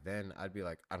 And back then I'd be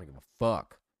like, I don't give a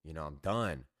fuck, I'm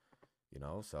done,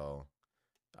 so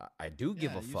I do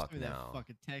give Yeah, a you sent fuck me that now.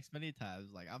 fucking text many times.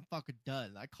 Like, I'm fucking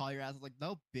done. I call your ass. Like,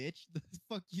 no, bitch. The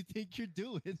fuck you think you're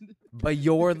doing? But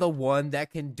you're the one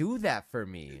that can do that for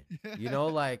me. You know,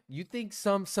 like you think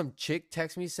some chick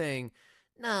text me saying,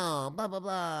 "No, blah blah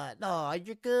blah. No,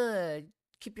 you're good.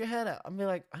 Keep your head up." I'm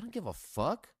like, I don't give a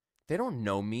fuck. They don't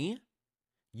know me.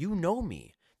 You know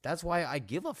me. That's why I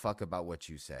give a fuck about what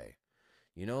you say.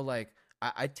 You know, like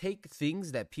I take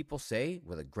things that people say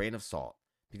with a grain of salt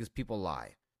because people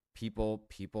lie. People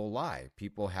lie.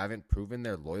 People haven't proven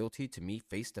their loyalty to me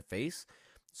face to face,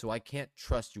 so I can't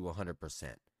trust you 100%.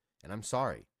 And I'm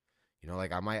sorry. You know,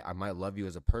 like I might love you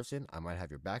as a person. I might have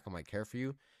your back. I might care for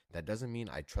you. That doesn't mean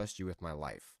I trust you with my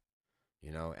life.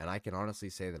 You know, and I can honestly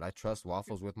say that I trust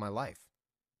Waffles with my life.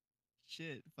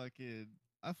 Shit, fucking.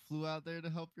 I flew out there to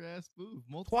help your ass move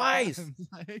multiple Twice. times.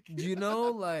 Like, You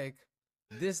know, like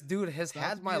this dude has about to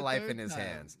had be my a life in third his time.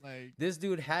 hands. Like, This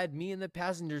dude had me in the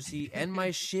passenger seat and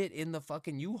my shit in the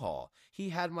fucking U-Haul. He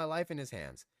had my life in his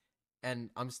hands, and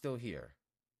I'm still here.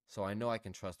 So I know I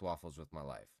can trust Waffles with my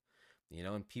life. You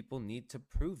know, and people need to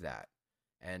prove that.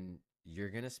 And you're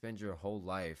going to spend your whole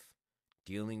life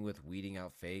dealing with weeding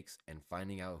out fakes and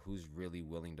finding out who's really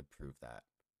willing to prove that.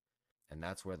 And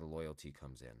that's where the loyalty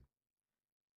comes in.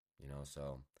 You know,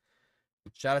 so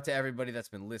shout out to everybody that's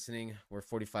been listening. We're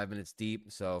 45 minutes deep,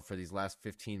 so for these last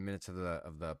 15 minutes of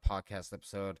the podcast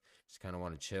episode, just kind of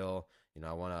want to chill. You know,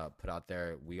 I want to put out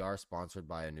there we are sponsored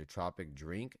by a nootropic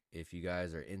drink. If you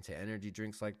guys are into energy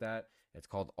drinks like that, it's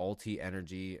called Ulti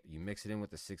Energy. You mix it in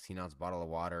with a 16-ounce bottle of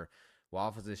water.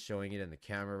 Waffles is showing it in the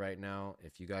camera right now.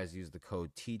 If you guys use the code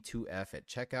T2F at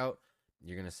checkout,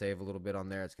 you're going to save a little bit on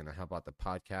there. It's going to help out the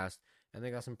podcast. And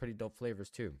they got some pretty dope flavors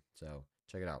too. So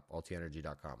check it out,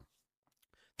 ultienergy.com.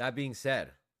 That being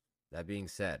said, that being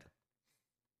said,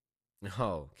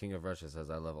 oh, King of Russia says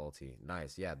I love Ulti.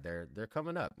 Nice, yeah, they're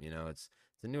coming up. You know, it's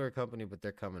a newer company, but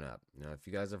they're coming up. You know, if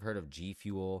you guys have heard of G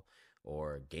Fuel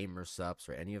or Gamer Sups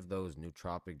or any of those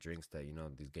nootropic drinks that you know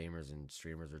these gamers and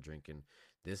streamers are drinking,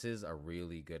 this is a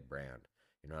really good brand.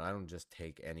 You know, I don't just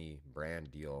take any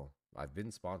brand deal. I've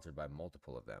been sponsored by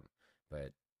multiple of them,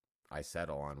 but I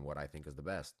settle on what I think is the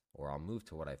best, or I'll move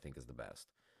to what I think is the best.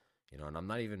 You know, and I'm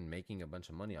not even making a bunch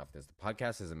of money off this. The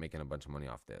podcast isn't making a bunch of money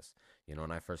off this. You know,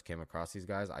 when I first came across these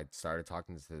guys, I started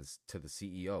talking to the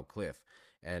CEO, Cliff,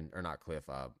 and or not Cliff,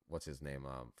 what's his name?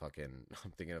 Fucking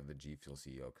I'm thinking of the G Fuel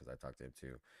CEO because I talked to him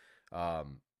too.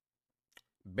 Um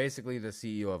Basically the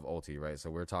CEO of Ulti, right?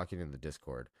 So we're talking in the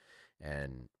Discord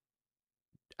and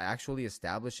actually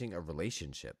establishing a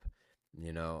relationship.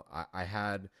 You know, I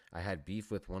had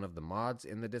beef with one of the mods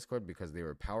in the Discord because they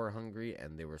were power hungry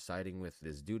and they were siding with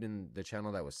this dude in the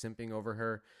channel that was simping over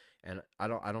her, and I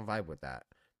don't vibe with that.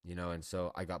 You know, and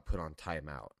so I got put on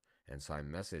timeout. And so I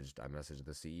messaged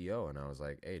the CEO and I was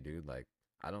like, "Hey dude, like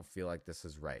I don't feel like this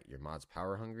is right. Your mod's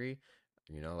power hungry."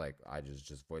 You know, like I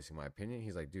just voicing my opinion.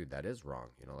 He's like, "Dude, that is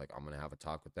wrong." You know, like I'm going to have a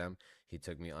talk with them. He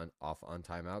took me off on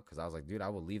timeout cuz I was like, "Dude, I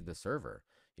will leave the server."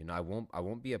 You know, I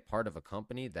won't be a part of a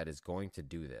company that is going to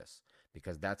do this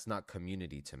because that's not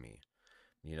community to me.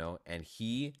 You know, and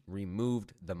he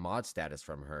removed the mod status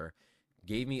from her,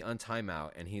 gave me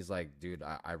untimeout, and he's like, dude,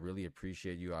 I really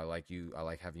appreciate you. I like you. I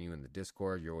like having you in the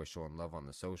Discord. You're always showing love on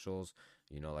the socials.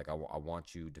 You know, like I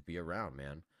want you to be around,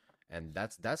 man. And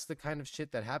that's the kind of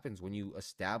shit that happens when you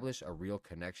establish a real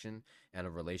connection and a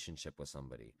relationship with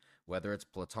somebody, whether it's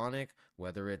platonic,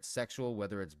 whether it's sexual,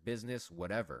 whether it's business,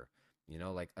 whatever. You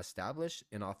know, like establish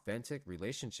an authentic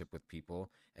relationship with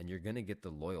people and you're going to get the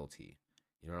loyalty.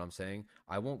 You know what I'm saying?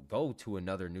 I won't go to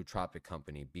another nootropic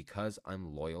company because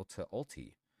I'm loyal to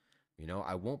Ulti. You know,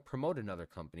 I won't promote another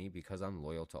company because I'm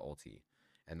loyal to Ulti.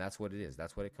 And that's what it is.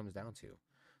 That's what it comes down to.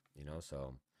 You know,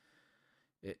 so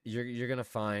you're gonna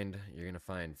find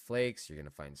flakes, you're gonna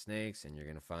find snakes, and you're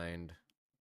gonna find.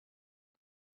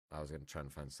 I was gonna try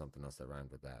and find something else that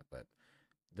rhymed with that, but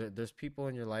there's people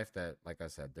in your life that, like I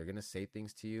said, they're gonna say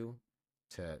things to you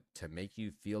to make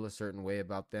you feel a certain way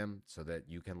about them, so that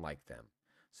you can like them,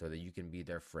 so that you can be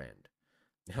their friend.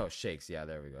 Oh, shakes. Yeah,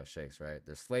 there we go. Shakes, right?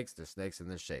 There's flakes, there's snakes, and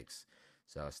there's shakes.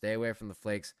 So stay away from the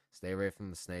flakes, stay away from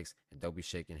the snakes, and don't be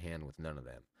shaking hand with none of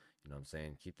them. You know what I'm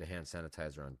saying? Keep the hand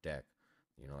sanitizer on deck.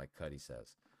 You know, like Cuddy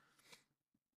says.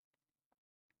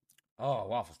 Oh,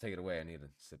 Waffles, take it away. I need to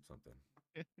sip something.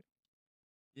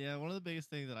 yeah, one of the biggest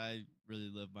things that I really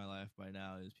live my life by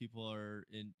now is people are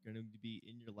in going to be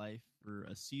in your life for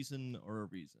a season or a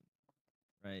reason,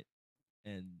 right?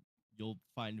 And you'll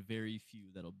find very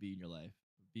few that'll be in your life,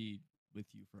 be with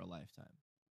you for a lifetime.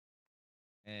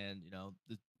 And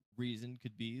the reason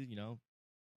could be,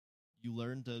 you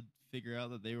learn to figure out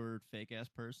that they were a fake ass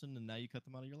person, and now you cut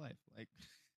them out of your life. Like,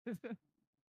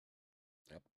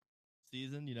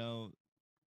 season,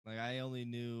 like I only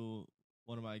knew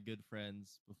one of my good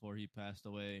friends before he passed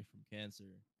away from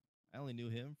cancer. I only knew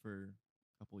him for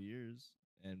a couple years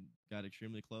and got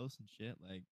extremely close and shit.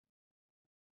 Like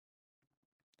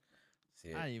See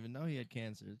I it. didn't even know he had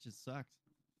cancer. It just sucked.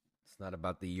 It's not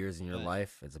about the years in your But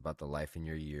life. It's about the life in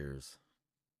your years.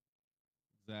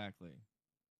 exactly.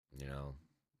 You know,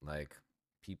 like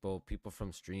people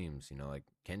from streams. Like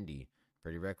Kendi,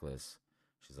 Pretty Reckless.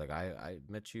 She's like, I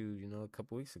met you, a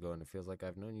couple weeks ago, and it feels like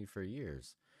I've known you for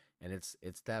years. And it's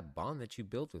that bond that you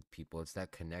build with people. It's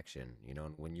that connection.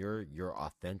 And when you're your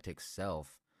authentic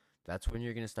self, that's when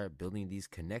you're gonna start building these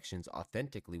connections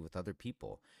authentically with other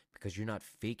people because you're not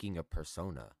faking a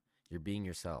persona. You're being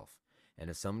yourself. And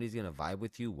if somebody's gonna vibe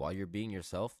with you while you're being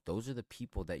yourself, those are the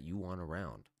people that you want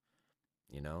around.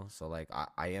 So like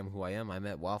I am who I am. I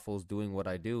met Waffles doing what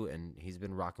I do, and he's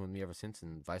been rocking with me ever since,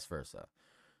 and vice versa.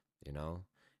 you know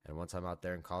and once I'm out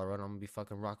there in Colorado, I'm gonna be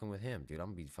fucking rocking with him, dude. I'm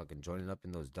gonna be fucking joining up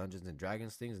in those Dungeons and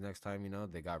Dragons things next time.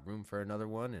 They got room for another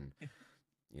one. And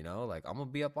like, I'm gonna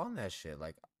be up on that shit.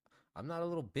 Like, I'm not a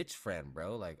little bitch friend,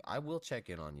 bro. Like, I will check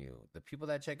in on you. The people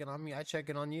that check in on me, I check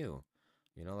in on you.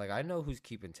 Like, I know who's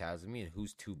keeping tabs of me and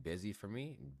who's too busy for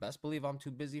me. Best believe I'm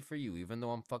too busy for you, even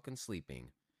though I'm fucking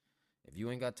sleeping. If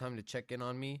you ain't got time to check in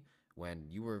on me when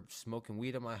you were smoking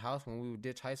weed at my house when we would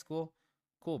ditch high school,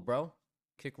 cool, bro.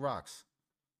 Kick rocks.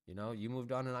 You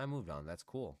moved on and I moved on. That's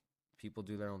cool. People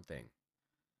do their own thing.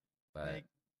 But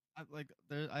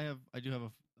I do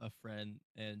have a friend,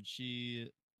 and she's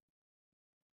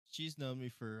known me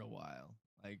for a while,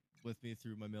 like with me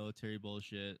through my military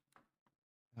bullshit,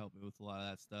 helped me with a lot of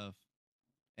that stuff,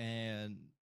 and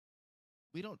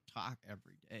we don't talk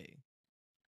every day,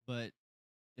 but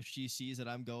if she sees that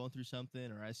I'm going through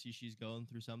something or I see she's going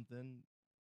through something,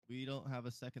 we don't have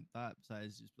a second thought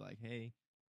besides just be like, hey,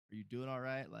 are you doing all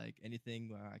right? Like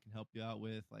anything I can help you out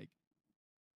with? Like,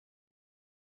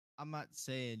 I'm not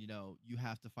saying, you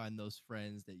have to find those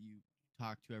friends that you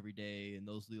talk to every day and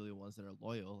those really ones that are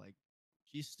loyal. Like,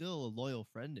 she's still a loyal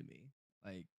friend to me.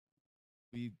 Like,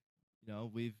 we,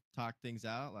 we've talked things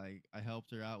out. Like, I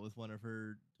helped her out with one of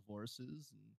her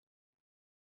divorces, and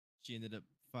she ended up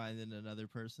finding another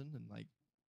person. And like,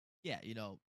 yeah,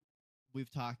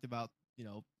 we've talked about,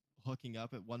 hooking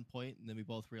up at one point, and then we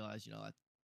both realized, that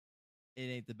it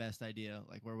ain't the best idea.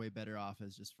 Like, we're way better off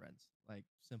as just friends. Like,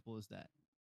 simple as that.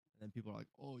 And then people are like,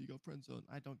 "Oh, you got friend zone."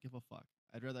 I don't give a fuck.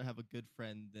 I'd rather have a good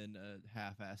friend than a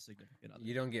half-ass significant other.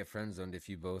 you don't get friend zoned if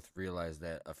you both realize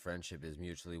that a friendship is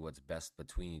mutually what's best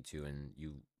between you two, and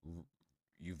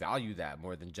you value that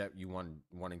more than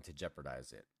wanting to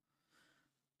jeopardize it.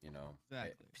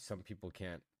 Exactly. Some people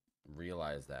can't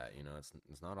realize that.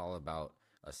 It's not all about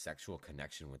a sexual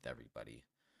connection with everybody.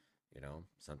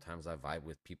 Sometimes I vibe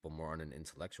with people more on an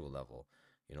intellectual level.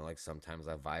 Like sometimes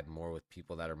I vibe more with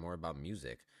people that are more about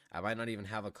music. I might not even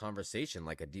have a conversation,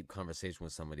 like a deep conversation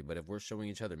with somebody, but if we're showing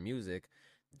each other music,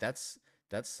 that's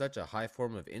that's such a high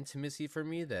form of intimacy for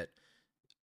me that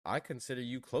I consider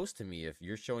you close to me if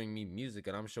you're showing me music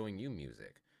and I'm showing you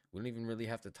music. We don't even really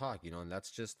have to talk, and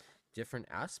that's just different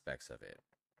aspects of it.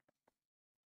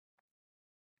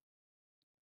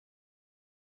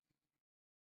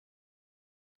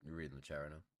 You're reading the chat right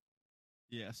now.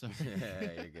 Yeah. Sorry.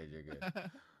 You're good. You're good.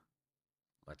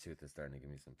 My tooth is starting to give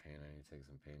me some pain. I need to take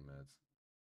some pain meds.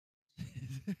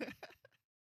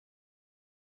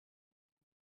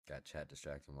 Got chat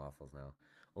distracting Waffles now.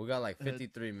 We got like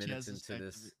 53 minutes Chaz into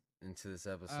distracted me. this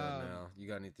episode Um. now. You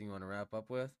got anything you want to wrap up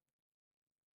with?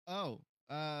 Oh.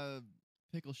 Uh.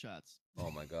 Pickle shots. Oh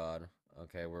my god.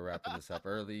 Okay, we're wrapping this up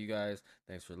early, you guys.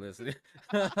 Thanks for listening.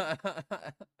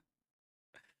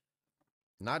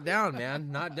 Not down,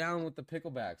 man. Not down with the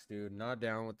picklebacks, dude. Not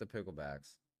down with the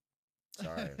picklebacks.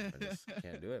 Sorry, I just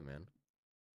can't do it, man.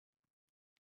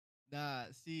 Nah.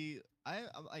 See, I'm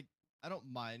like, I don't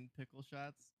mind pickle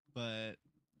shots, but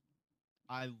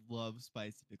I love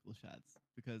spicy pickle shots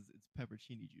because it's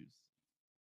peppercini juice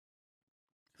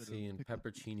instead of See, and pickle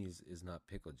juice. pepperoncinis is not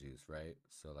pickle juice, right?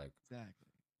 So like, Exactly.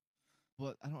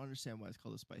 But I don't understand why it's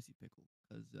called a spicy pickle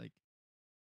because like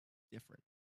different,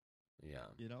 yeah.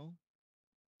 you know?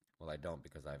 Well, I don't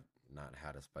because I've not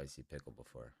had a spicy pickle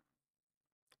before.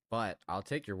 But I'll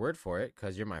take your word for it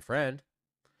because you're my friend.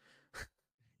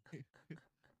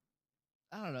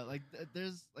 I don't know. Like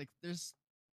there's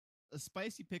a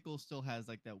spicy pickle still has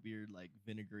like that weird like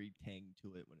vinegary tang to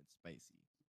it when it's spicy.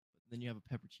 But then you have a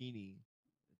peppercini.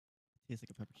 It tastes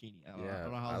like a peppercini. I Yeah,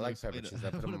 don't know how I else to like explain pepperoncinis. I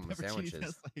it. put What them a on my peppercini sandwiches.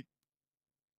 tastes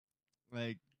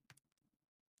like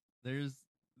there's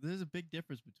there's a big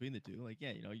difference between the two. Like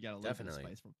yeah, you got a little bit of Definitely.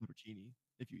 spice from peppercini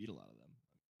if you eat a lot of them.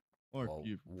 Or Well,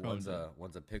 you one's probably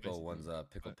a pickle, basically, one's a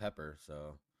pickled but pepper.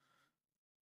 So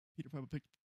Peter probably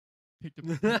picked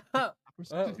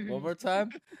one more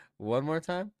time, one more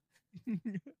time.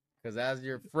 Because as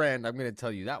your friend, I'm gonna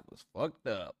tell you that was fucked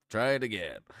up. Try it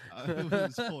again. It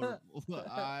was horrible.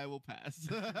 I will pass.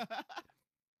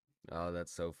 Oh,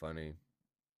 that's so funny.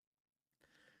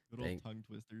 Good old tongue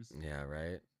twisters. Yeah,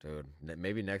 right, dude.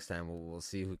 Maybe next time we'll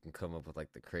see who can come up with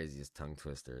like the craziest tongue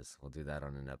twisters. We'll do that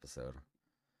on an episode.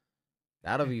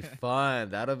 That'll be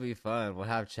fun. That'll be fun. We'll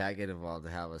have chat get involved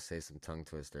and have us say some tongue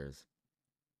twisters.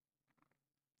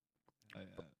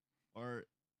 Or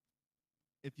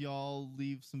if y'all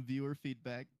leave some viewer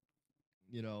feedback,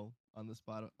 you know, on the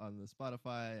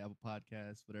Spotify, Apple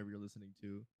Podcasts, whatever you're listening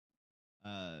to,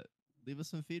 leave us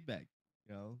some feedback.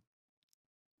 You know,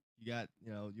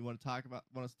 you want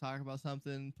us to talk about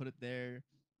something, put it there.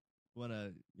 Want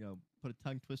to, put a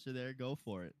tongue twister there, go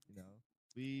for it. You know,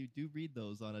 we do read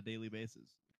those on a daily basis.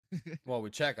 Well, we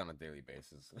check on a daily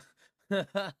basis.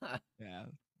 Yeah,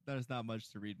 there's not much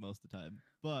to read most of the time,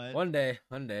 but one day,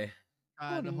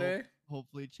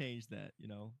 hopefully change that. You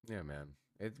know. Yeah, man.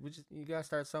 You gotta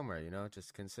start somewhere. You know,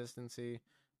 just consistency,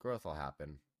 growth will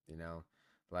happen. You know,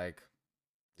 like,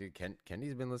 dude,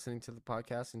 Kendi's been listening to the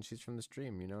podcast and she's from the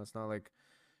stream. You know, it's not like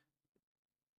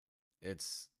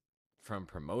it's from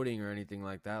promoting or anything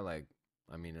like that. Like,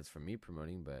 I mean, it's from me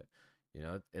promoting, but you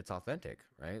know, it's authentic,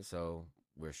 right? So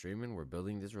we're streaming, we're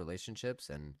building these relationships,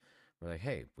 and we're like,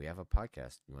 hey, we have a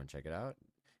podcast. You want to check it out?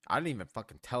 I didn't even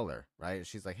fucking tell her, right?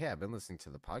 She's like, hey, I've been listening to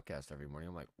the podcast every morning.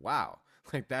 I'm like, wow,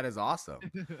 like that is awesome,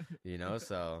 you know?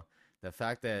 So the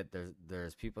fact that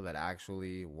there's people that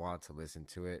actually want to listen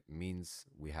to it means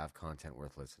we have content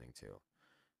worth listening to.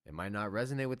 It might not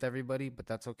resonate with everybody, but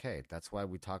that's okay. That's why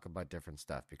we talk about different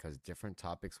stuff, because different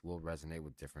topics will resonate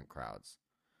with different crowds.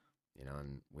 You know,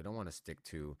 and we don't want to stick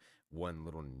to one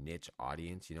little niche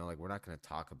audience. You know, like we're not going to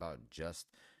talk about just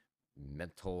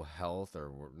mental health, or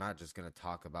we're not just going to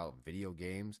talk about video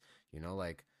games. You know,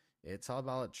 like it's all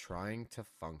about trying to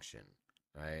function,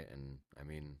 right? And I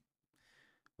mean,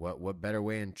 what better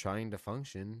way in trying to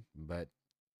function but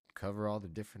cover all the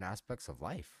different aspects of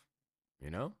life, you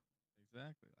know?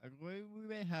 Exactly. We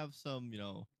may have some,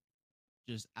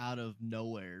 just out of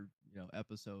nowhere,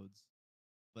 episodes,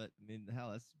 but I mean,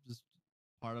 hell, that's just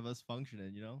part of us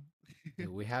functioning, you know? Dude,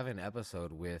 we have an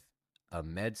episode with a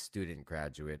med student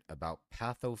graduate about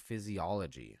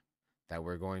pathophysiology that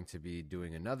we're going to be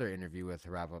doing another interview with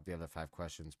to wrap up the other 5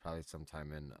 questions, probably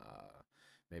sometime in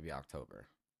maybe October.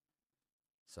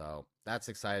 So that's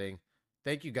exciting.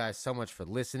 Thank you guys so much for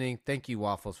listening. Thank you,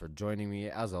 Waffles, for joining me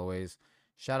as always.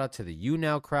 Shout out to the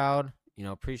YouNow crowd. You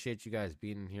know, appreciate you guys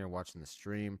being here watching the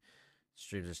stream.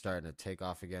 Streams are starting to take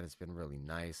off again. It's been really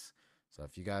nice. So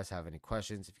if you guys have any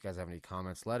questions, if you guys have any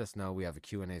comments, let us know. We have a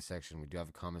Q&A section. We do have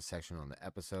a comment section on the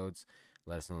episodes.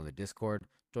 Let us know in the Discord.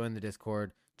 Join the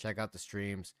Discord. Check out the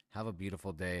streams. Have a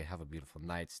beautiful day. Have a beautiful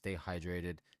night. Stay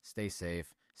hydrated. Stay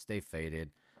safe. Stay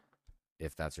faded.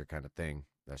 If that's your kind of thing.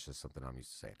 That's just something I'm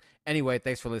used to saying. Anyway,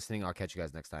 thanks for listening. I'll catch you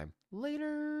guys next time.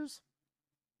 Laters.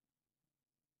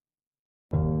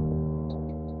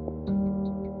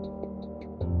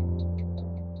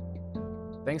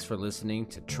 Thanks for listening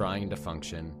to Trying to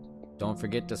Function. Don't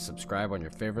forget to subscribe on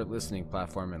your favorite listening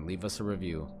platform and leave us a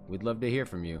review. We'd love to hear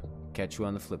from you. Catch you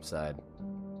on the flip side.